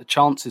you look at the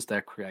chances they're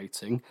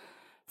creating,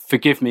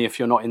 forgive me if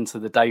you're not into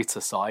the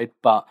data side,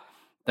 but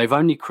they've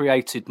only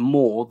created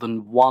more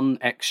than 1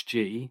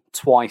 XG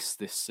twice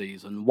this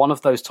season. One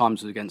of those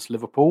times was against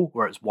Liverpool,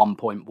 where it's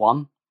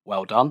 1.1.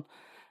 Well done.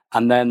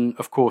 And then,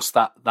 of course,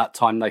 that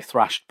time they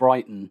thrashed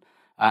Brighton,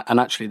 and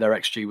actually their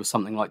XG was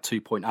something like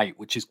 2.8,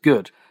 which is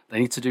good. They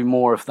need to do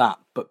more of that.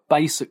 But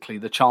basically,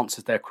 the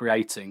chances they're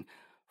creating,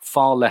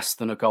 far less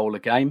than a goal a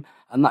game,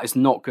 and that is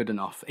not good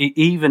enough.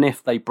 Even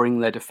if they bring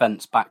their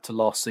defence back to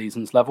last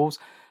season's levels,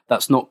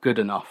 that's not good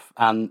enough.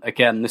 And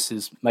again, this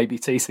is maybe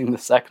teasing the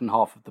second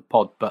half of the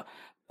pod, but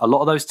a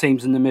lot of those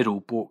teams in the middle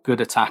bought good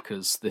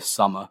attackers this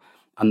summer,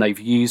 and they've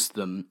used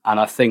them. And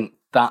I think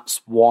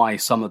that's why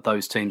some of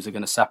those teams are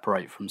going to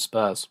separate from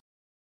Spurs.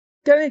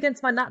 Going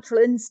against my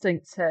natural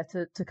instincts here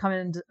to come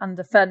in and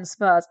defend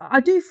Spurs, I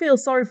do feel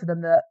sorry for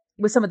them that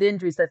with some of the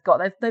injuries they've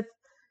got. They've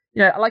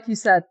like you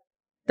said,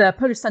 the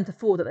Polish centre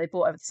forward that they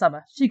bought over the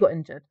summer, she got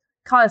injured.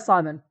 Kaya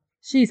Simon,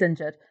 she's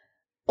injured.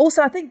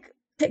 Also, I think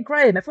Kit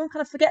Graham, everyone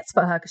kind of forgets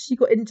about her because she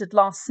got injured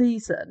last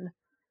season.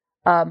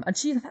 And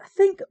she's, I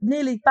think,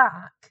 nearly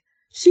back.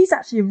 She's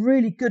actually a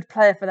really good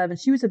player for them, and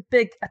she was a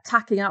big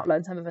attacking outlet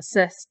in terms of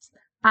assists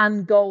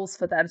and goals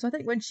for them. So I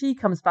think when she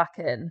comes back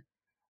in,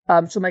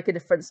 she'll make a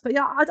difference. But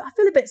yeah, I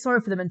feel a bit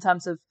sorry for them in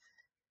terms of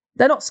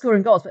they're not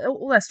scoring goals, but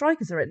all their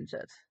strikers are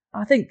injured.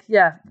 I think,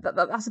 yeah,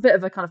 that's a bit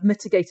of a kind of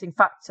mitigating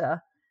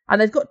factor. And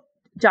they've got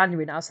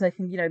January now, so they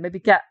can, maybe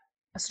get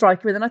a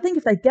striker in. And I think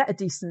if they get a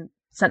decent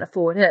centre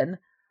forward in,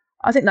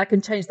 I think that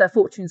can change their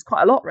fortunes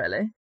quite a lot,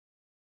 really.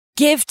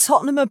 Give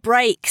Tottenham a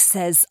break,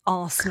 says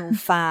Arsenal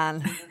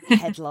fan.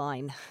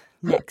 Headline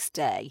next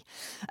day.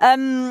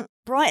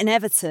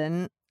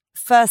 Brighton-Everton,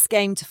 first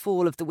game to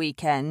fall of the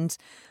weekend.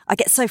 I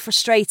get so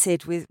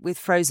frustrated with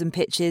frozen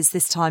pitches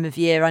this time of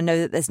year. I know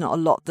that there's not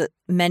a lot that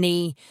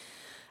many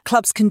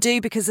clubs can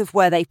do because of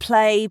where they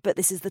play, but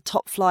this is the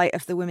top flight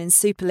of the Women's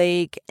Super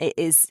League. It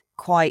is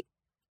quite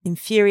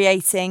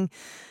infuriating.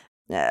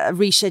 A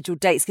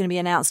rescheduled date's going to be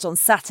announced on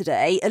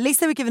Saturday. At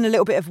least they were given a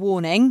little bit of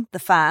warning, the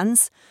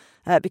fans,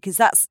 because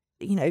that's,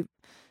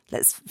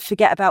 let's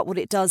forget about what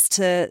it does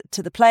to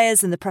the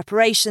players and the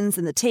preparations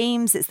and the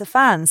teams. It's the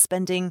fans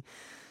spending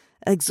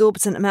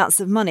exorbitant amounts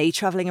of money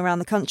travelling around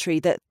the country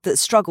that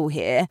struggle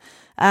here.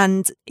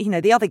 And,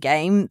 the other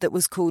game that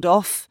was called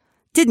off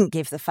didn't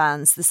give the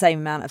fans the same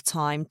amount of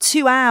time.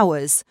 2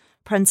 hours,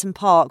 Prenton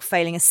Park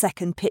failing a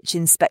second pitch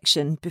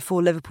inspection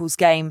before Liverpool's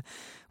game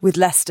with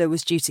Leicester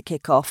was due to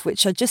kick off,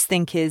 which I just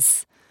think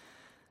is,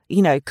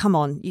 come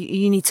on,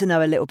 you need to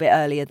know a little bit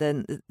earlier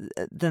than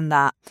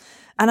that.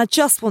 And I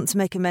just want to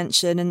make a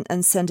mention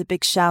and send a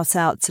big shout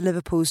out to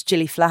Liverpool's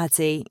Gilly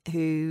Flaherty,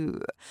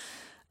 who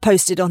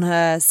posted on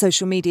her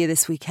social media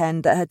this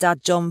weekend that her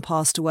dad John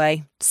passed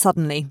away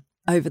suddenly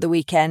over the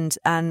weekend,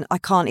 and I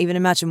can't even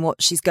imagine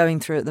what she's going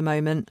through at the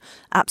moment.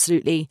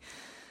 Absolutely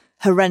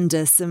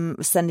horrendous,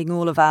 and sending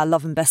all of our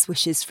love and best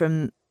wishes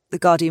from the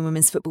Guardian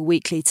Women's Football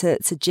Weekly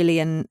to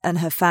Gillian and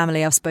her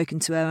family. I've spoken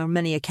to her on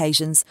many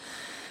occasions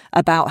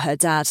about her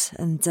dad,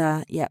 and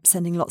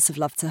sending lots of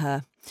love to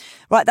her.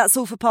 Right, that's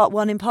all for part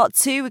one. In part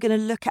two, we're going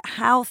to look at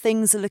how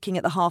things are looking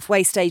at the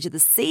halfway stage of the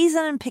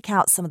season and pick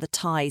out some of the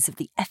ties of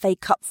the FA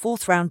Cup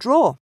fourth round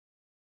draw.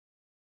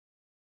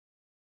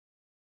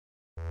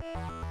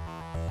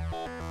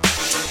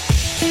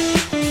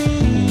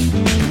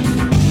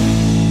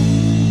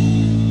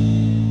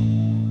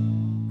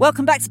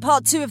 Welcome back to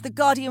part two of the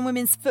Guardian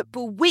Women's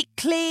Football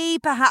Weekly,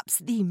 perhaps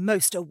the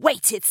most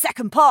awaited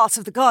second part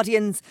of the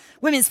Guardian's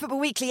Women's Football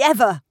Weekly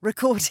ever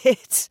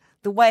recorded,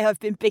 the way I've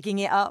been bigging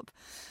it up.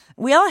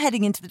 We are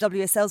heading into the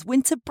WSL's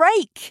winter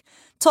break.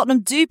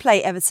 Tottenham do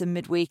play Everton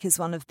midweek as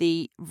one of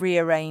the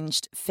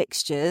rearranged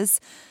fixtures,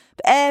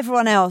 but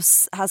everyone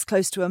else has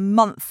close to a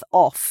month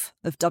off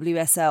of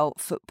WSL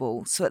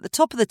football. So at the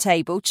top of the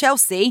table,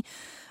 Chelsea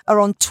are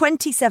on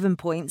 27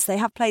 points. They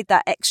have played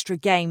that extra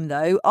game,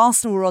 though.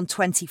 Arsenal are on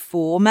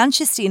 24,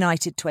 Manchester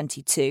United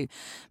 22,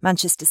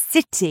 Manchester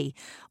City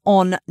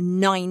on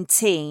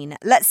 19.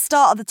 Let's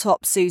start at the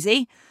top,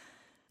 Susie.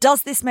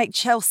 Does this make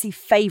Chelsea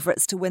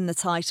favourites to win the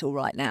title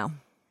right now?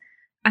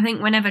 I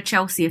think whenever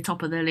Chelsea are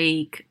top of the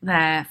league,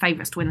 they're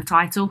favourites to win the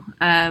title.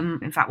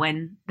 In fact,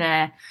 when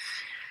they're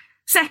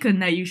second,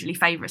 they're usually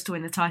favourites to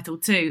win the title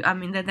too. I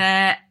mean,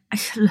 they're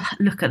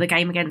look at the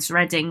game against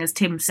Reading, as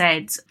Tim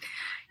said,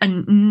 a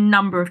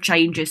number of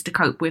changes to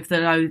cope with the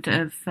load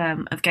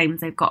of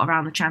games they've got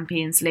around the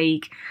Champions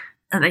League.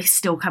 And they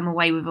still come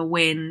away with a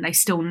win. They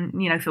still,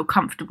 feel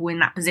comfortable in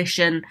that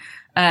position,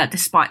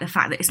 despite the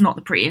fact that it's not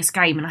the prettiest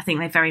game. And I think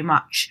they very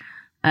much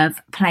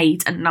have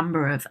played a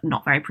number of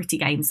not very pretty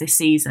games this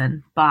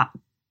season, but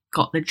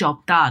got the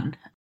job done.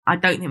 I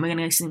don't think we're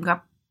going to see them go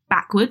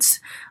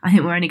backwards. I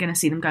think we're only going to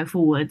see them go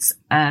forwards.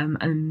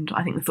 And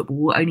I think the football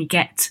will only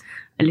get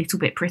a little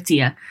bit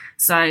prettier.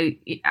 So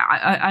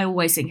I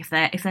always think if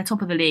they're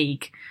top of the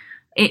league,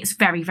 it's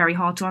very, very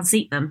hard to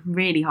unseat them.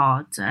 Really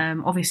hard.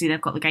 Obviously,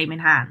 they've got the game in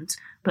hand,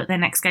 but their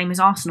next game is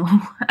Arsenal.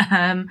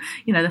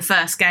 The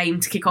first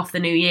game to kick off the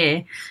new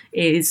year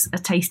is a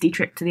tasty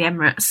trip to the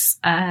Emirates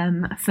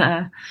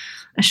for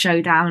a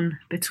showdown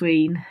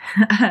between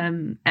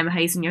Emma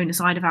Hayes and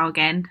Jonas Eidevall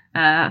again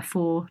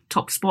for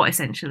top spot,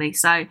 essentially.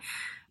 So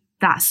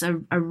that's a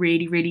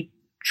really, really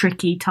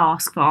tricky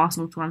task for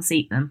Arsenal to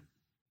unseat them.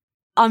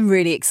 I'm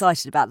really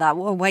excited about that.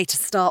 What a way to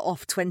start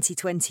off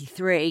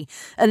 2023.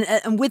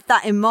 And with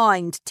that in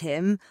mind,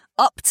 Tim,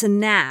 up to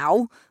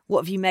now,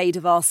 what have you made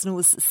of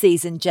Arsenal's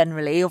season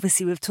generally?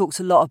 Obviously, we've talked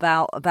a lot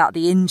about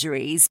the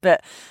injuries,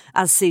 but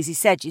as Susie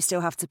said, you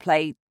still have to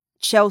play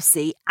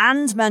Chelsea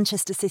and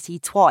Manchester City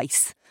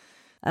twice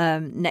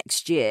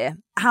next year.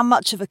 How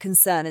much of a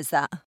concern is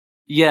that?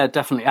 Yeah,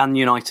 definitely. And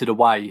United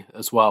away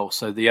as well.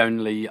 So the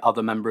only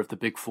other member of the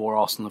Big Four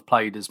Arsenal have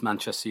played is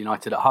Manchester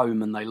United at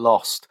home, and they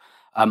lost.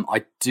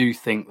 I do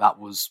think that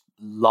was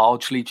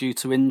largely due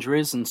to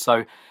injuries. And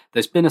so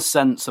there's been a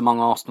sense among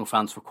Arsenal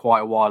fans for quite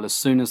a while, as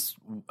soon as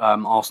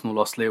Arsenal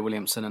lost Leah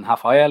Williamson and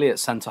Hafay Elliott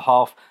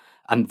centre-half,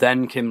 and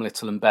then Kim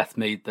Little and Beth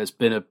Mead, there's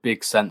been a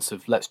big sense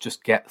of let's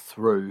just get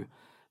through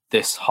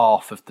this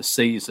half of the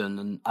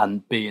season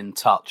and be in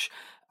touch.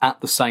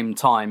 At the same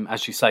time,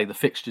 as you say, the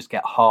fixtures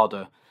get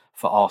harder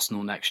for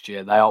Arsenal next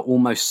year. They are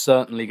almost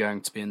certainly going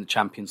to be in the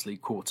Champions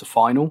League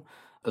quarter-final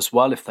as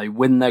well. If they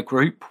win their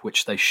group,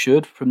 which they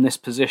should from this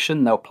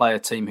position, they'll play a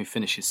team who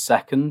finishes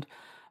second.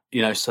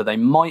 So they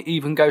might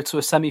even go to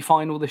a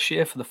semi-final this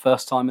year for the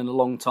first time in a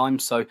long time.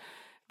 So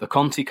the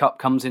Conti Cup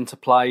comes into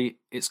play.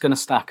 It's going to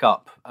stack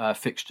up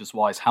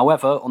fixtures-wise.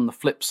 However, on the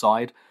flip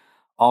side,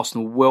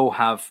 Arsenal will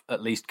have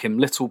at least Kim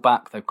Little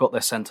back. They've got their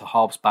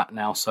centre-halves back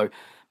now. So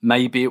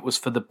maybe it was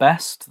for the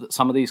best that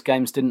some of these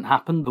games didn't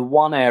happen. The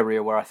one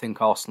area where I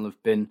think Arsenal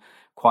have been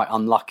quite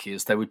unlucky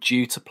is they were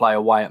due to play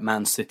away at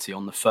Man City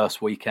on the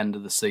first weekend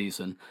of the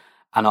season.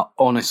 And I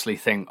honestly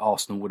think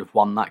Arsenal would have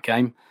won that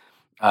game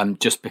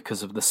just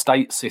because of the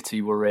state City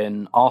were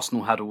in.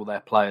 Arsenal had all their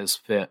players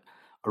fit.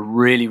 I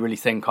really, really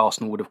think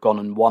Arsenal would have gone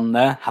and won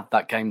there had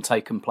that game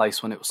taken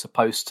place when it was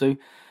supposed to.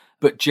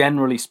 But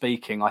generally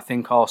speaking, I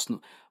think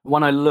Arsenal,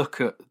 when I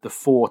look at the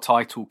four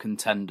title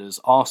contenders,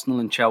 Arsenal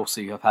and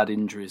Chelsea have had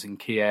injuries in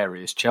key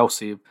areas.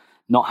 Chelsea have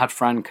not had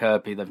Fran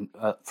Kirby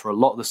for a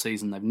lot of the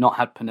season. They've not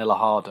had Pernilla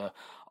Harder.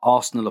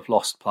 Arsenal have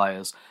lost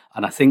players.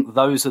 And I think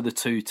those are the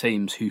two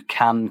teams who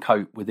can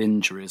cope with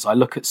injuries. I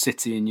look at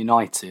City and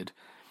United,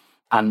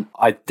 and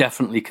I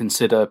definitely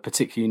consider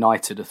particularly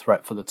United a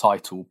threat for the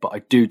title. But I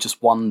do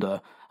just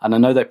wonder, and I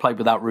know they played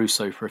without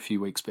Russo for a few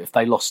weeks, but if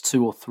they lost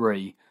two or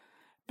three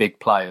big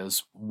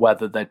players,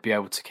 whether they'd be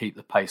able to keep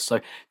the pace.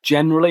 So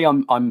generally,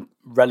 I'm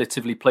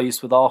relatively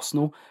pleased with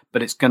Arsenal,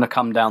 but it's going to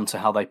come down to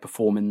how they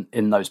perform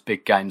in those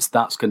big games.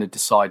 That's going to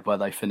decide where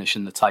they finish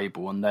in the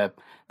table, and they're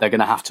going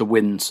to have to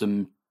win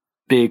some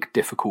big,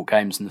 difficult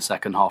games in the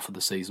second half of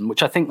the season,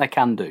 which I think they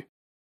can do.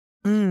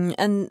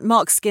 And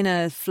Mark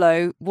Skinner,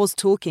 Flo, was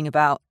talking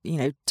about,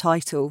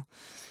 title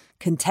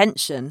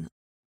contention.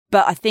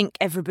 But I think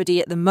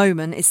everybody at the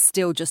moment is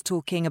still just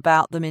talking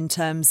about them in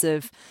terms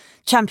of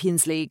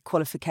Champions League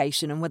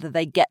qualification and whether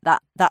they get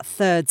that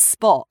third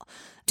spot.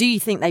 Do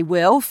you think they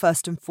will,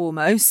 first and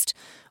foremost?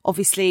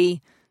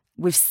 Obviously,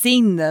 we've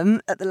seen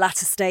them at the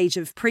latter stage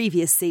of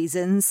previous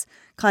seasons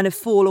kind of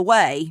fall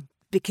away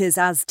because,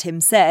 as Tim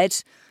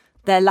said,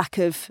 their lack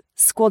of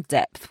squad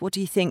depth. What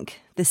do you think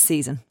this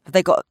season? Have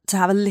they got to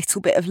have a little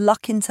bit of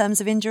luck in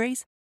terms of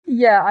injuries?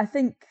 Yeah, I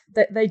think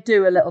that they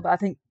do a little bit. I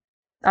think,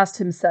 as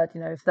Tim said,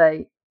 if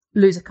they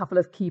lose a couple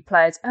of key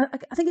players,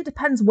 I think it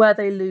depends where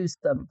they lose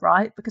them,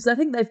 right? Because I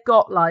think they've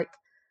got,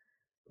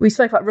 we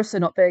spoke about Russo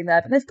not being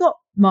there, but they've got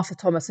Martha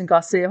Thomas and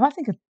Garcia, who I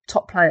think are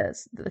top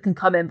players that can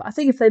come in. But I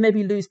think if they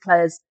maybe lose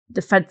players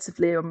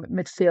defensively or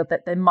midfield,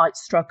 that they might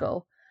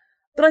struggle.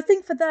 But I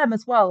think for them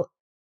as well,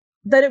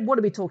 they don't want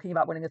to be talking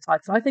about winning a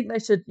title. I think they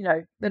should,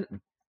 kind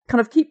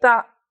of keep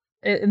that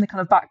in the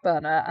kind of back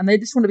burner, and they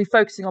just want to be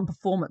focusing on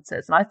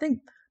performances. And I think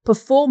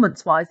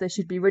performance-wise, they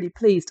should be really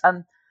pleased.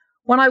 And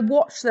when I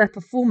watch their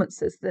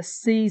performances this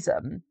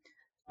season,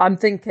 I'm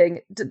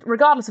thinking,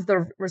 regardless of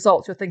the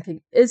results, you're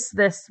thinking, is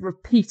this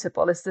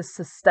repeatable? Is this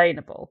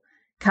sustainable?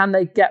 Can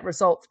they get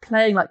results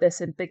playing like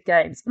this in big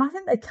games? And I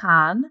think they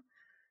can.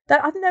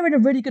 I think they're in a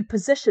really good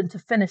position to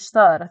finish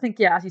third. I think,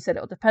 as you said,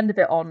 it'll depend a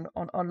bit on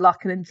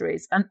luck and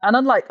injuries. And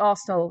unlike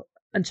Arsenal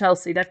and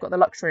Chelsea, they've got the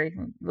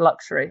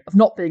luxury of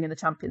not being in the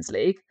Champions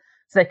League,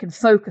 so they can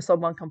focus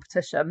on one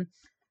competition.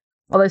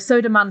 Although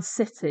so do Man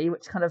City,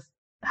 which kind of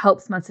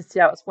helps Man City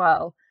out as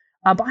well.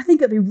 But I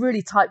think it'll be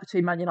really tight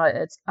between Man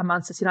United and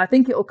Man City. And I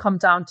think it will come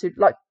down to,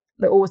 like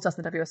it always does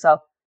in the WSL,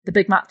 the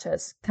big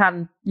matches.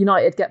 Can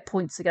United get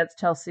points against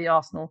Chelsea,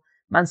 Arsenal,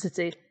 Man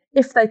City?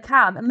 If they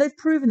can, and they've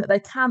proven that they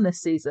can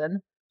this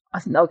season,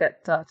 I think they'll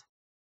get third.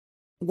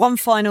 One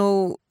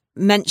final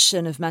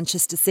mention of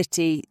Manchester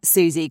City,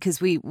 Susie, because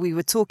we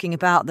were talking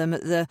about them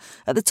at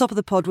the top of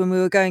the pod when we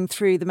were going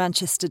through the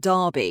Manchester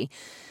derby.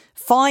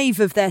 5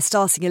 of their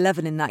starting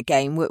 11 in that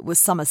game were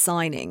summer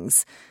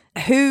signings.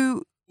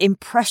 Who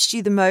impressed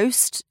you the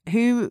most?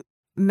 Who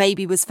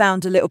maybe was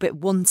found a little bit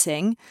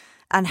wanting?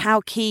 And how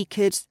key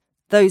could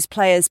those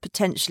players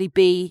potentially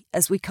be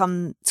as we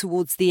come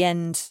towards the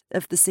end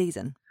of the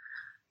season?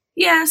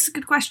 Yeah, that's a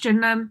good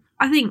question.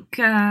 I think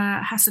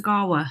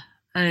Hasegawa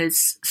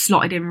has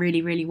slotted in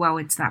really, really well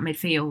into that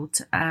midfield.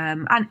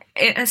 And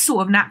it's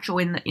sort of natural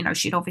in that,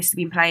 she'd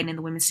obviously been playing in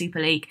the Women's Super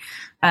League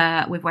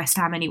with West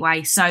Ham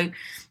anyway. So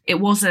it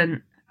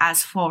wasn't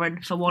as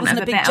foreign, for want of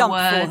a better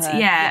word.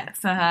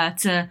 For her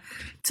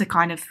to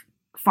kind of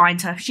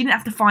find her. She didn't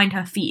have to find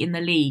her feet in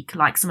the league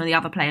like some of the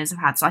other players have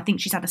had. So I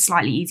think she's had a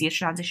slightly easier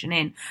transition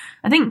in.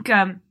 I think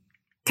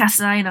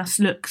Castellanos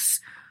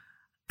looks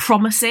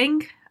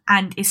promising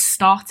and is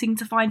starting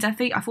to find her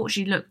feet. I thought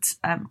she looked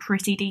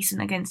pretty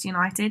decent against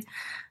United.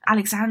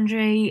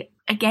 Alexandre,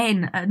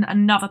 again,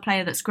 another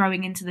player that's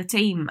growing into the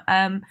team.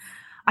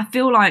 I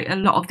feel like a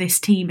lot of this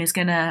team is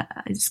gonna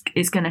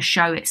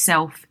show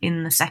itself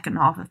in the second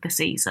half of the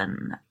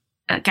season.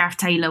 Gareth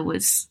Taylor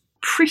was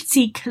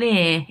pretty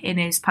clear in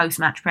his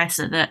post-match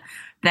presser that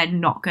they're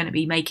not going to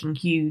be making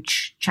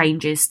huge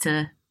changes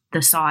to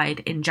the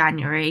side in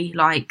January.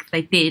 Like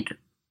they did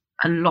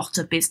a lot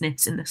of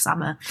business in the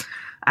summer.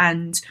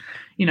 And,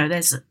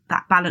 there's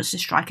that balance of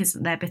strike,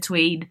 isn't there,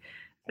 between,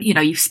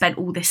 you've spent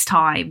all this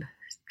time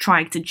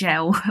trying to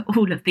gel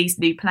all of these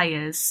new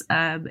players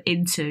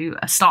into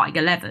a starting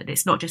 11.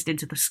 It's not just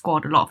into the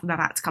squad. A lot of them have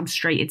had to come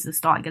straight into the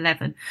starting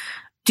 11.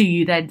 Do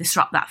you then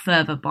disrupt that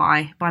further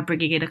by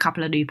bringing in a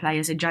couple of new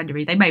players in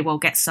January? They may well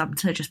get some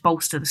to just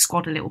bolster the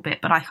squad a little bit,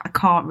 but I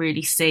can't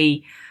really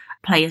see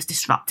players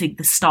disrupting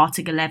the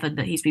starting 11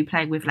 that he's been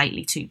playing with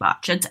lately too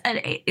much. And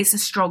it's a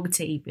strong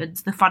team, and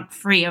the front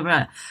three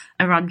are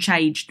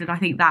unchanged, and I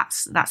think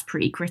that's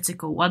pretty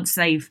critical. Once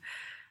they've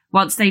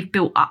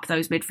built up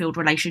those midfield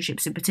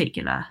relationships in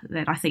particular,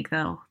 then I think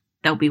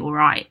they'll be all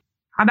right.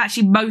 I'm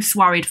actually most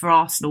worried for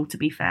Arsenal, to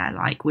be fair,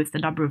 like with the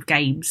number of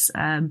games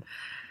and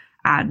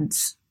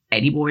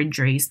any more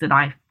injuries than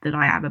I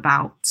am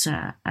about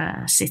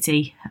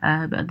City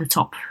and the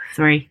top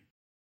 3.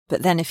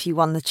 But then if you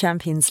won the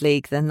Champions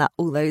League, then that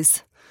all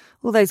those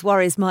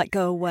worries might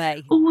go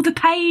away. All the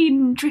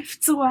pain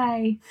drifts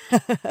away.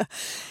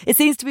 It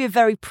seems to be a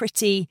very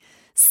pretty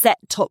set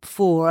top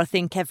 4. I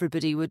think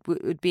everybody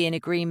would be in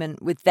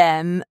agreement with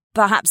them.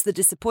 Perhaps the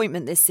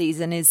disappointment this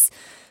season is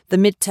the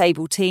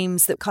mid-table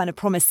teams that kind of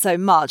promised so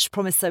much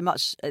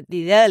at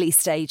the early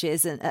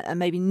stages and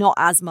maybe not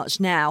as much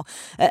now.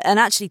 And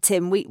actually,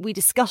 Tim, we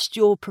discussed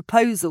your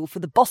proposal for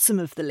the bottom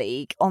of the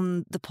league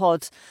on the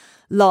pod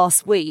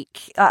last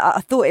week.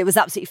 I thought it was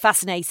absolutely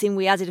fascinating.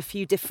 We added a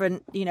few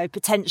different,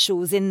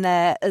 potentials in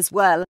there as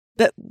well.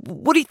 But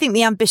what do you think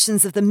the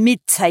ambitions of the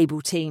mid-table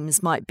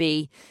teams might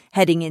be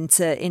heading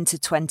into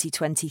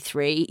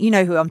 2023? You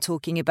know who I'm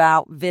talking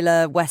about: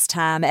 Villa, West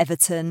Ham,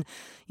 Everton.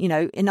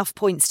 Enough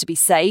points to be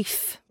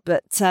safe.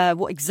 But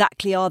what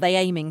exactly are they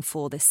aiming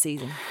for this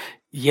season?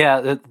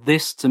 Yeah,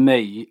 this to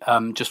me,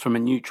 just from a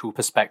neutral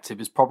perspective,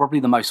 is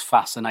probably the most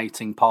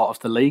fascinating part of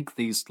the league.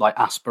 These like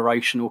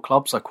aspirational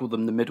clubs, I call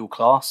them the middle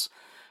class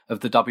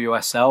of the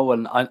WSL.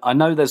 And I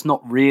know there's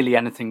not really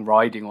anything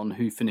riding on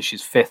who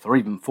finishes fifth or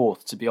even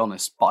fourth, to be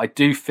honest. But I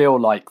do feel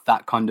like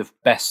that kind of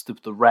best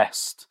of the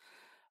rest,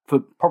 for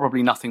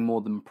probably nothing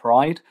more than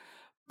pride.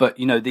 But,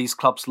 you know, these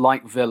clubs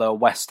like Villa,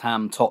 West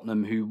Ham,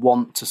 Tottenham, who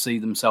want to see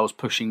themselves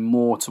pushing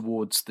more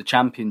towards the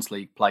Champions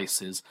League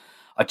places,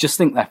 I just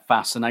think they're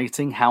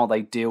fascinating how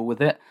they deal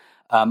with it.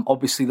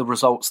 Obviously, the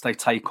results they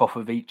take off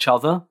of each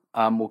other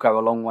will go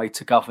a long way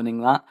to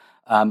governing that.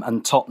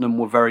 And Tottenham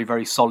were very,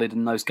 very solid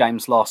in those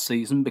games last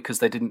season because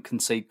they didn't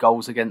concede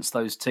goals against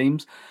those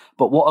teams.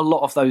 But what a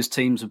lot of those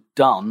teams have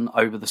done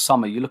over the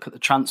summer, you look at the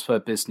transfer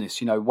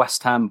business, you know,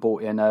 West Ham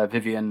bought in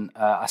Vivian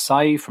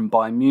Asai from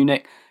Bayern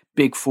Munich,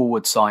 big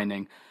forward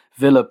signing.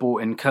 Villa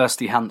bought in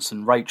Kirsty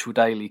Hansen, Rachel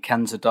Daly,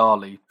 Kenza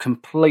Darley,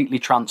 completely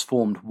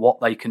transformed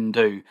what they can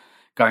do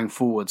going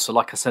forward. So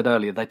like I said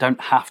earlier, they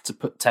don't have to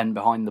put 10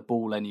 behind the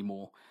ball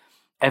anymore.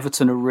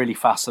 Everton are really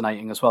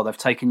fascinating as well. They've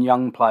taken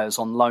young players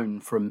on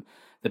loan from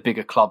the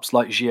bigger clubs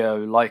like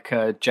Gio,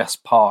 like Jess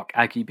Park,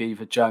 Aggie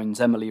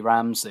Beaver-Jones, Emily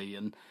Ramsey,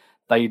 and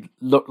they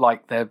look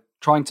like they're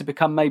trying to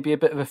become maybe a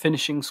bit of a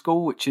finishing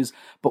school,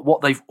 but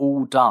what they've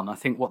all done, I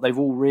think what they've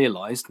all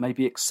realised,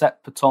 maybe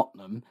except for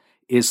Tottenham,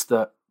 is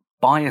that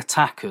buy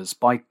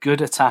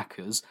good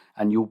attackers,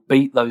 and you'll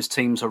beat those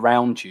teams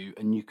around you,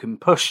 and you can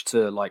push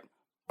to like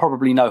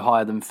probably no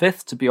higher than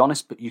fifth, to be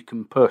honest, but you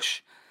can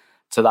push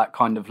to that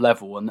kind of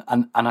level. And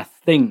I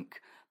think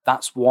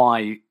that's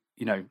why,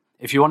 you know,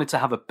 if you wanted to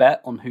have a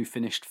bet on who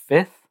finished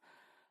fifth,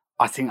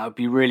 I think that would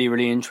be really,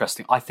 really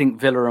interesting. I think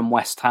Villa and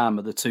West Ham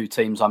are the two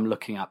teams I'm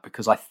looking at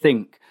because I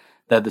think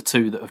they're the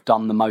two that have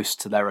done the most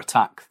to their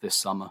attack this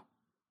summer.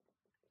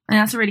 And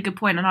that's a really good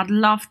point. And I'd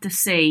love to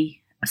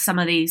see some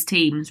of these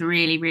teams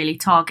really, really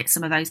target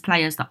some of those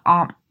players that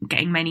aren't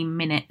getting many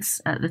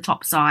minutes at the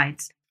top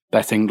sides.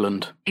 Beth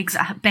England.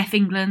 Beth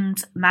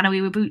England, Mano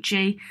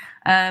Iwabuchi,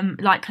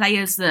 like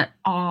players that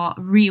are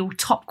real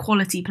top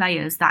quality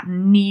players that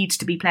need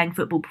to be playing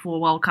football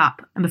before World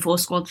Cup and before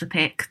squads are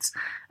picked.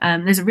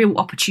 There's a real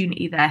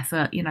opportunity there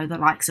for, you know, the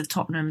likes of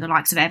Tottenham, the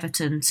likes of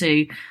Everton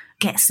to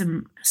get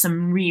some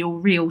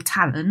real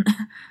talent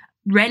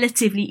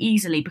relatively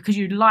easily, because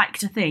you'd like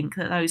to think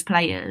that those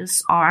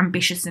players are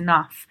ambitious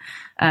enough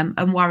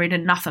and worried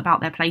enough about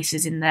their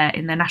places in their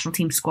national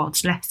team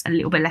squads, a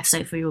little bit less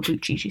so for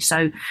Iwabuchi. She's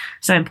so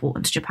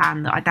important to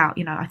Japan that I doubt,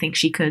 you know, I think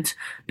she could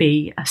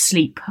be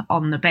asleep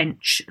on the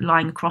bench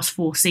lying across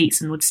 4 seats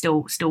and would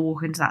still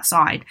walk into that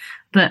side.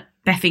 But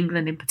Beth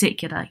England in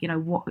particular, you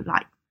know,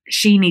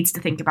 she needs to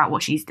think about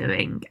what she's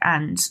doing,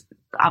 and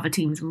other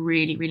teams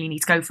really, really need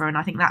to go for her. And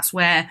I think that's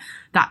where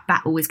that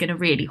battle is going to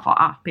really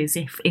hot up, is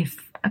if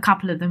a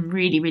couple of them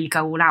really, really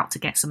go all out to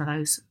get some of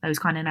those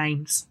kind of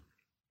names.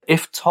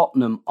 If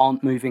Tottenham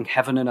aren't moving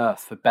heaven and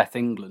earth for Beth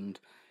England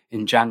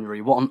in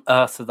January, what on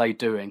earth are they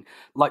doing?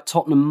 Like,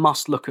 Tottenham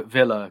must look at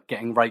Villa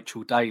getting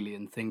Rachel Daly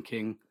and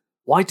thinking,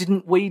 why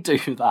didn't we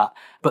do that?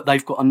 But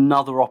they've got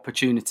another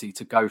opportunity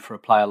to go for a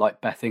player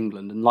like Beth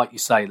England. And like you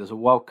say, there's a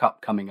World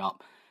Cup coming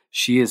up.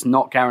 She is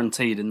not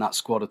guaranteed in that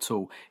squad at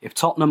all. If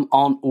Tottenham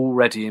aren't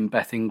already in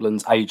Beth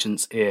England's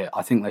agent's ear,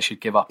 I think they should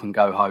give up and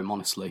go home,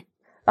 honestly.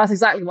 That's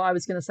exactly what I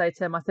was going to say,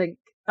 Tim.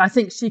 I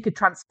think she could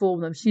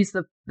transform them. She's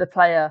the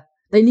player.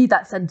 They need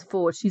that centre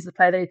forward. She's the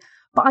player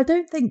but I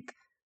don't think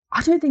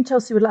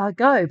Chelsea would let her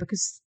go,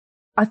 because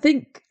I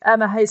think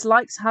Emma Hayes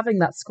likes having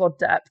that squad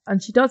depth,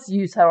 and she does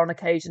use her on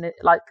occasion.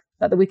 Like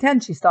at the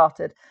weekend she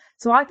started.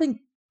 So I think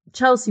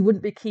Chelsea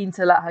wouldn't be keen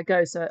to let her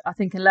go. So I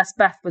think unless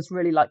Beth was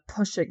really like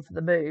pushing for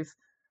the move,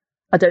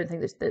 I don't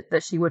think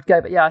that she would go.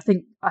 But yeah,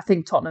 I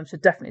think Tottenham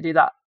should definitely do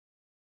that.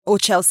 Or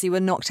Chelsea were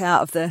knocked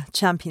out of the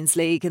Champions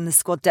League and the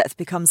squad depth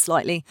becomes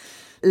slightly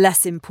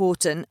less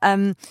important.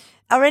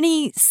 Are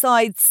any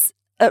sides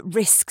at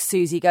risk,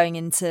 Susie, going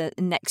into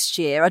next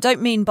year? I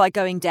don't mean by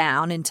going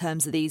down in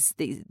terms of these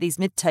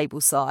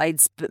mid-table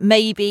sides, but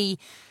maybe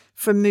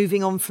from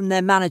moving on from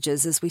their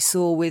managers, as we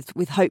saw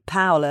with Hope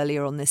Powell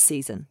earlier on this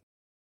season.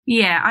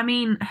 Yeah, I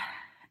mean,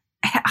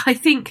 I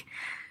think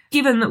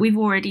given that we've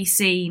already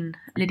seen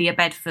Lydia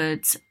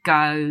Bedford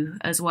go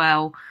as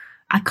well,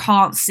 I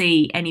can't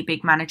see any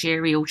big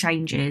managerial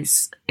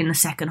changes in the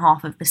second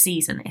half of the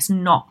season. It's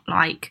not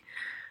like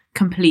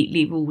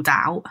completely ruled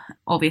out.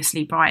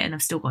 Obviously, Brighton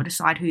have still got to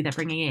decide who they're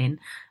bringing in.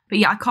 But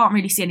yeah, I can't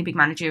really see any big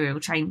managerial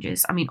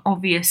changes. I mean,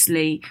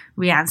 obviously,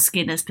 Rhiann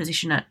Skinner's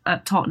position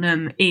at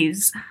Tottenham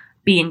is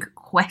being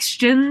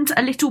questioned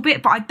a little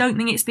bit, but I don't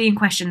think it's being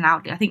questioned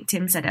loudly. I think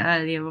Tim said it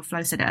earlier, or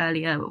Flo said it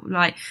earlier,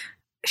 like,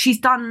 she's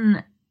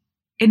done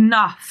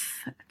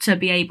enough to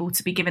be able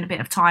to be given a bit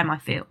of time, I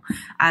feel.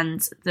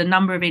 And the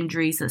number of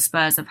injuries that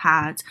Spurs have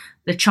had,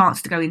 the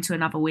chance to go into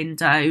another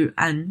window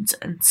and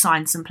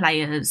sign some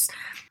players,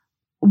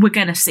 we're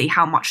going to see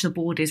how much the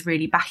board is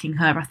really backing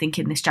her, I think,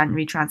 in this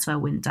January transfer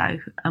window,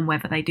 and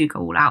whether they do go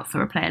all out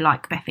for a player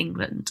like Beth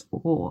England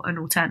or an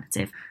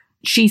alternative.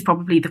 She's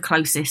probably the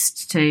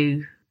closest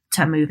to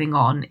to moving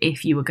on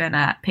if you were going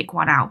to pick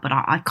one out, but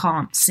I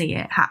can't see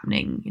it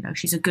happening. You know,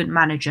 she's a good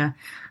manager.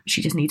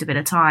 She just needs a bit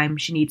of time.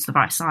 She needs the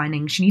right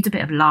signing. She needs a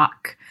bit of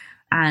luck.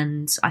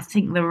 And I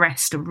think the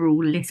rest are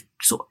all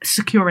sort of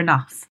secure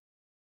enough.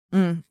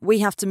 We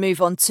have to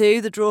move on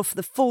to the draw for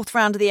the fourth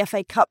round of the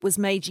FA Cup was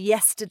made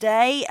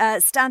yesterday.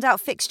 Standout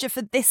fixture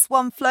for this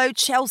one, Flo,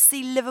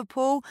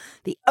 Chelsea-Liverpool.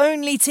 The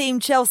only team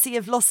Chelsea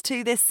have lost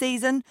to this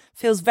season.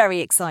 Feels very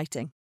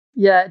exciting.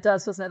 Yeah, it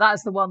does, doesn't it? That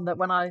is the one that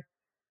when I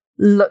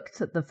looked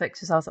at the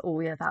fixtures, I was like,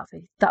 oh yeah,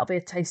 that'll be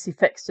a tasty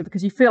fixture,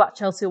 because you feel like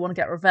Chelsea will want to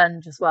get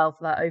revenge as well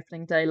for that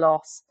opening day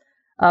loss.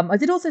 I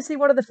did also see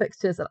one of the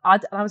fixtures, and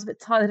I was a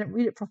bit tired, I didn't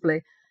read it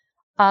properly,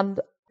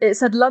 and it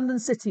said London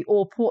City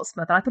or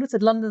Portsmouth, and I thought it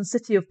said London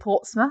City of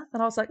Portsmouth,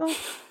 and I was like, oh,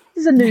 this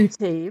is a new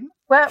team.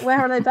 Where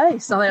are they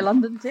based? Are they a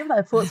London team? Are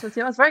they a Portsmouth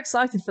team? I was very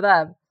excited for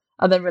them,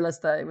 and then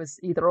realised that it was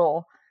either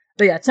or.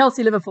 But yeah,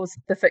 Chelsea-Liverpool's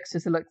the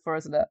fixtures to look for,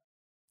 isn't it?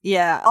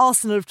 Yeah,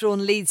 Arsenal have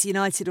drawn Leeds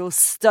United or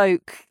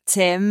Stoke,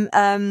 Tim.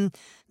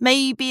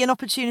 Maybe an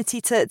opportunity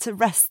to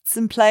rest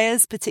some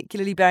players,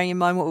 particularly bearing in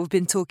mind what we've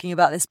been talking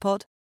about this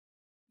pod?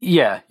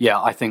 Yeah,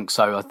 I think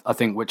so. I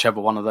think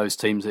whichever one of those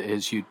teams it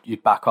is,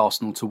 you'd back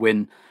Arsenal to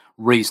win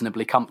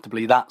reasonably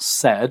comfortably. That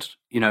said,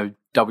 you know,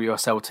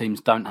 WSL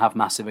teams don't have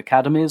massive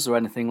academies or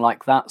anything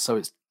like that, so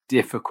it's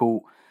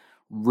difficult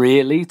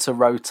really to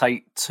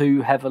rotate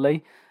too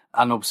heavily.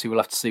 And obviously we'll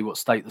have to see what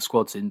state the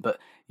squad's in, but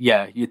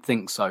yeah, you'd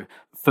think so.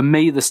 For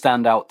me, the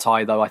standout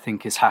tie, though, I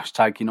think is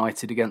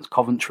 #United against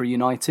Coventry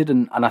United.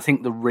 And I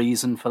think the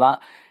reason for that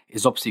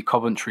is obviously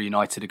Coventry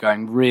United are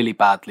going really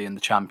badly in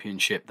the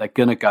Championship. They're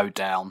going to go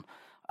down.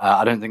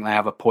 I don't think they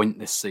have a point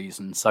this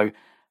season. So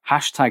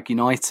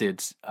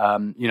 #United,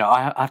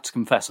 I have to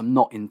confess, I'm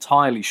not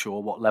entirely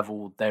sure what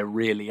level they're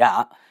really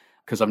at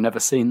because I've never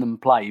seen them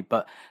play.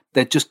 But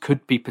there just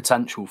could be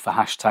potential for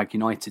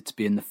 #United to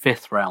be in the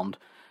fifth round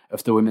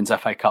of the Women's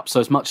FA Cup.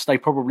 So as much as they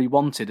probably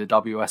wanted a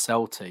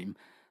WSL team,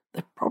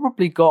 they've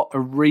probably got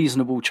a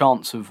reasonable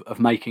chance of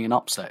making an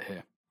upset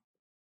here.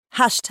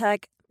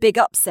 #big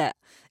upset.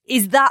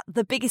 Is that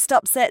the biggest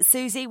upset,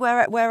 Susie?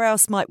 Where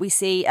else might we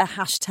see a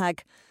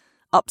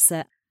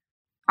 #upset?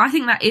 I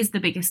think that is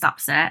the biggest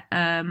upset,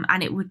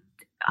 and it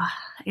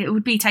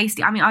would be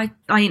tasty. I mean,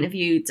 I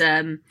interviewed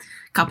a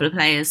couple of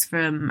players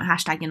from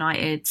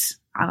 #United.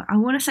 I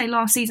want to say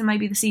last season,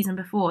 maybe the season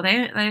before.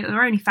 They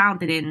were only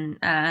founded in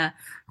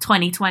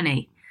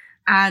 2020,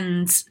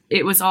 and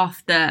it was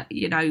after,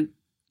 you know,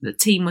 the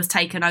team was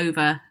taken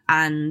over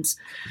and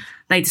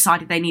they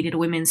decided they needed a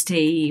women's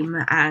team,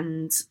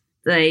 and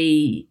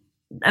they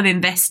have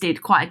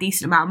invested quite a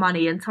decent amount of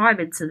money and time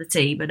into the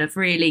team and have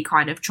really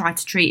kind of tried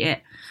to treat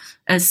it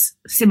as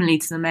similarly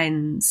to the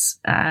men's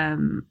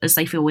as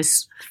they feel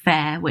is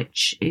fair,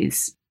 which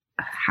is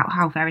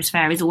how fair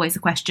is always a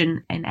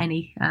question in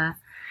any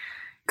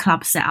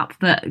club setup,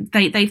 but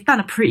they've done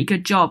a pretty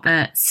good job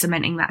at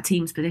cementing that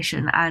team's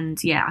position. And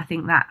yeah, I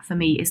think that for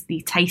me is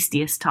the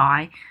tastiest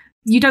tie.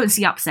 You don't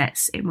see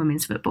upsets in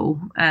women's football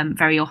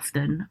very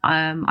often.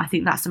 I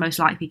think that's the most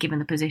likely given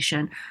the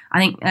position. I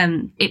think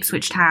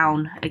Ipswich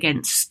Town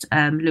against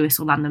Lewis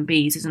or London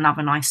Bees is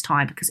another nice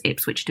tie because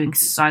Ipswich are doing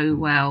so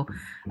well.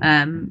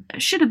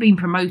 Should have been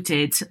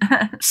promoted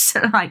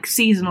like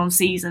season on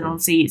season on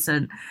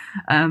season.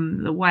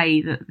 The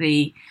way that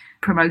the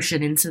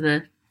promotion into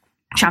the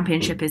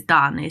Championship is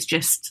done is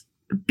just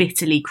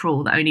bitterly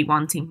cruel that only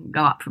one team can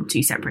go up from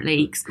two separate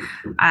leagues,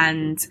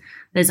 and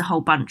there's a whole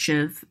bunch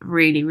of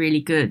really, really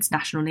good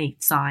National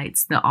League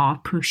sides that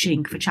are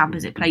pushing for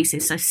Championship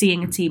places. So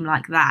seeing a team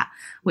like that,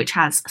 which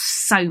has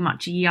so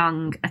much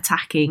young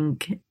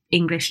attacking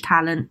English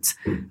talent,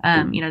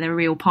 they're a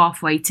real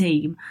pathway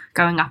team,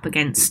 going up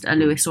against a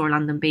Lewis or a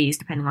London Bees,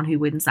 depending on who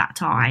wins that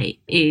tie,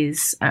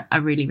 is a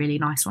really, really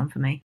nice one for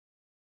me.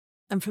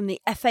 And from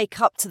the FA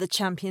Cup to the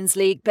Champions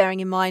League, bearing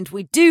in mind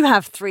we do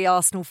have 3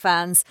 Arsenal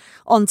fans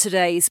on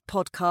today's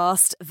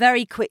podcast.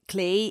 Very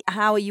quickly,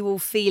 how are you all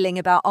feeling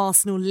about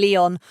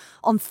Arsenal-Lyon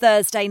on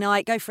Thursday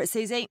night? Go for it,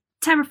 Susie.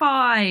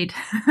 Terrified.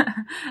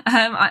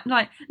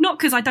 Not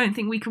because I don't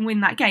think we can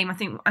win that game. I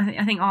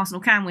think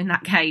Arsenal can win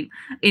that game.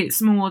 It's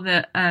more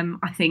that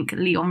I think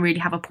Lyon really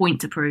have a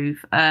point to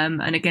prove,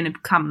 and are going to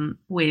come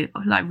with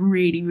like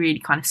really, really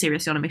kind of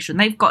seriously on a mission.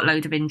 They've got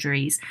loads of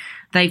injuries.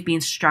 They've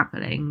been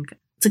struggling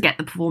to get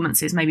the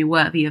performances maybe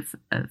worthy of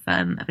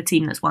a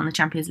team that's won the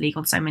Champions League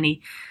on so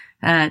many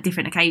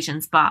different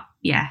occasions. But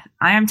yeah,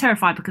 I am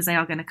terrified because they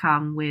are going to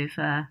come with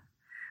a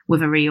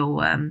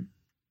real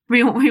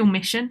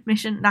mission.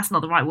 That's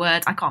not the right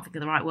word. I can't think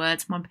of the right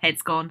words. My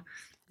head's gone.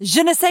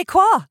 Je ne sais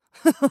quoi.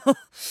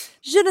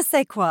 Je ne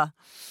sais quoi.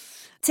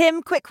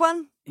 Tim, quick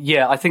one.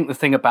 Yeah, I think the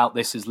thing about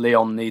this is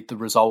Lyon need the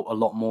result a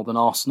lot more than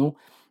Arsenal,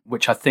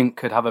 which I think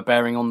could have a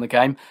bearing on the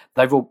game.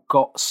 They've all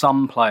got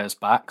some players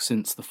back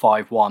since the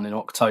 5-1 in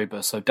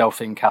October. So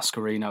Delphine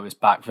Cascarino is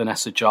back,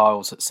 Vanessa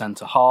Giles at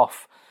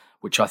centre-half,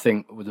 which I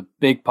think was a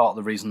big part of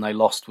the reason they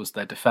lost was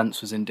their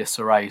defence was in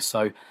disarray.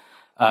 So,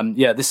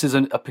 this is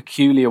a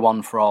peculiar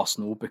one for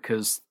Arsenal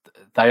because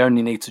They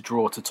only need to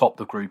draw to top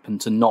the group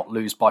and to not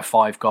lose by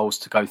 5 goals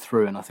to go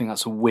through. And I think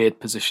that's a weird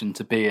position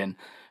to be in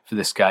for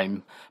this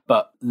game.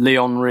 But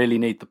Lyon really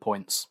need the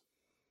points.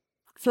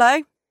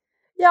 Flo?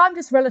 Yeah, I'm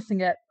just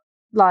relishing it.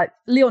 Like,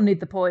 Lyon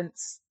need the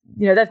points.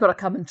 You know, they've got to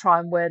come and try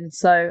and win.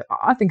 So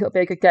I think it'll be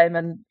a good game.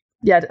 And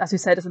yeah, as we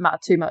say, it doesn't matter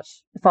too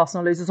much if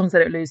Arsenal lose, as long as they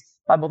don't lose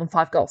by more than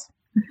 5 goals.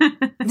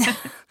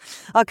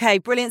 Okay,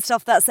 brilliant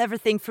stuff. That's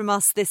everything from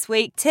us this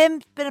week.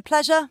 Tim, been a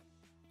pleasure.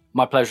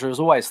 My pleasure as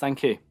always.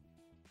 Thank you.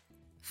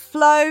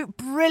 Flo,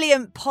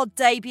 brilliant pod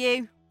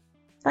debut.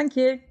 Thank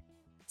you.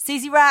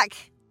 Suzanne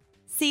Wrack,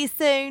 see you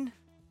soon.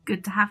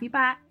 Good to have you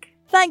back.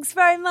 Thanks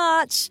very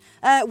much.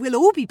 We'll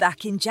all be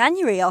back in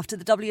January after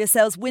the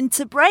WSL's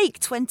winter break.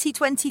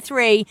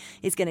 2023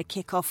 is going to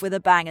kick off with a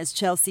bang as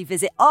Chelsea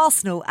visit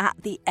Arsenal at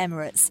the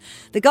Emirates.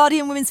 The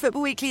Guardian Women's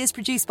Football Weekly is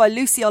produced by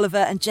Lucy Oliver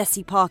and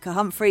Jessie Parker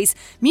Humphreys.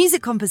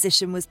 Music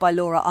composition was by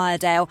Laura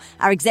Iredale.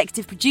 Our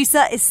executive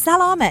producer is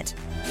Sal Ahmed.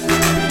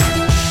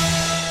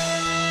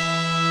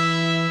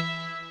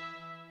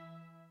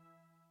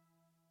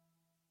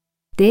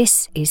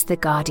 This is The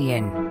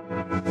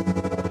Guardian.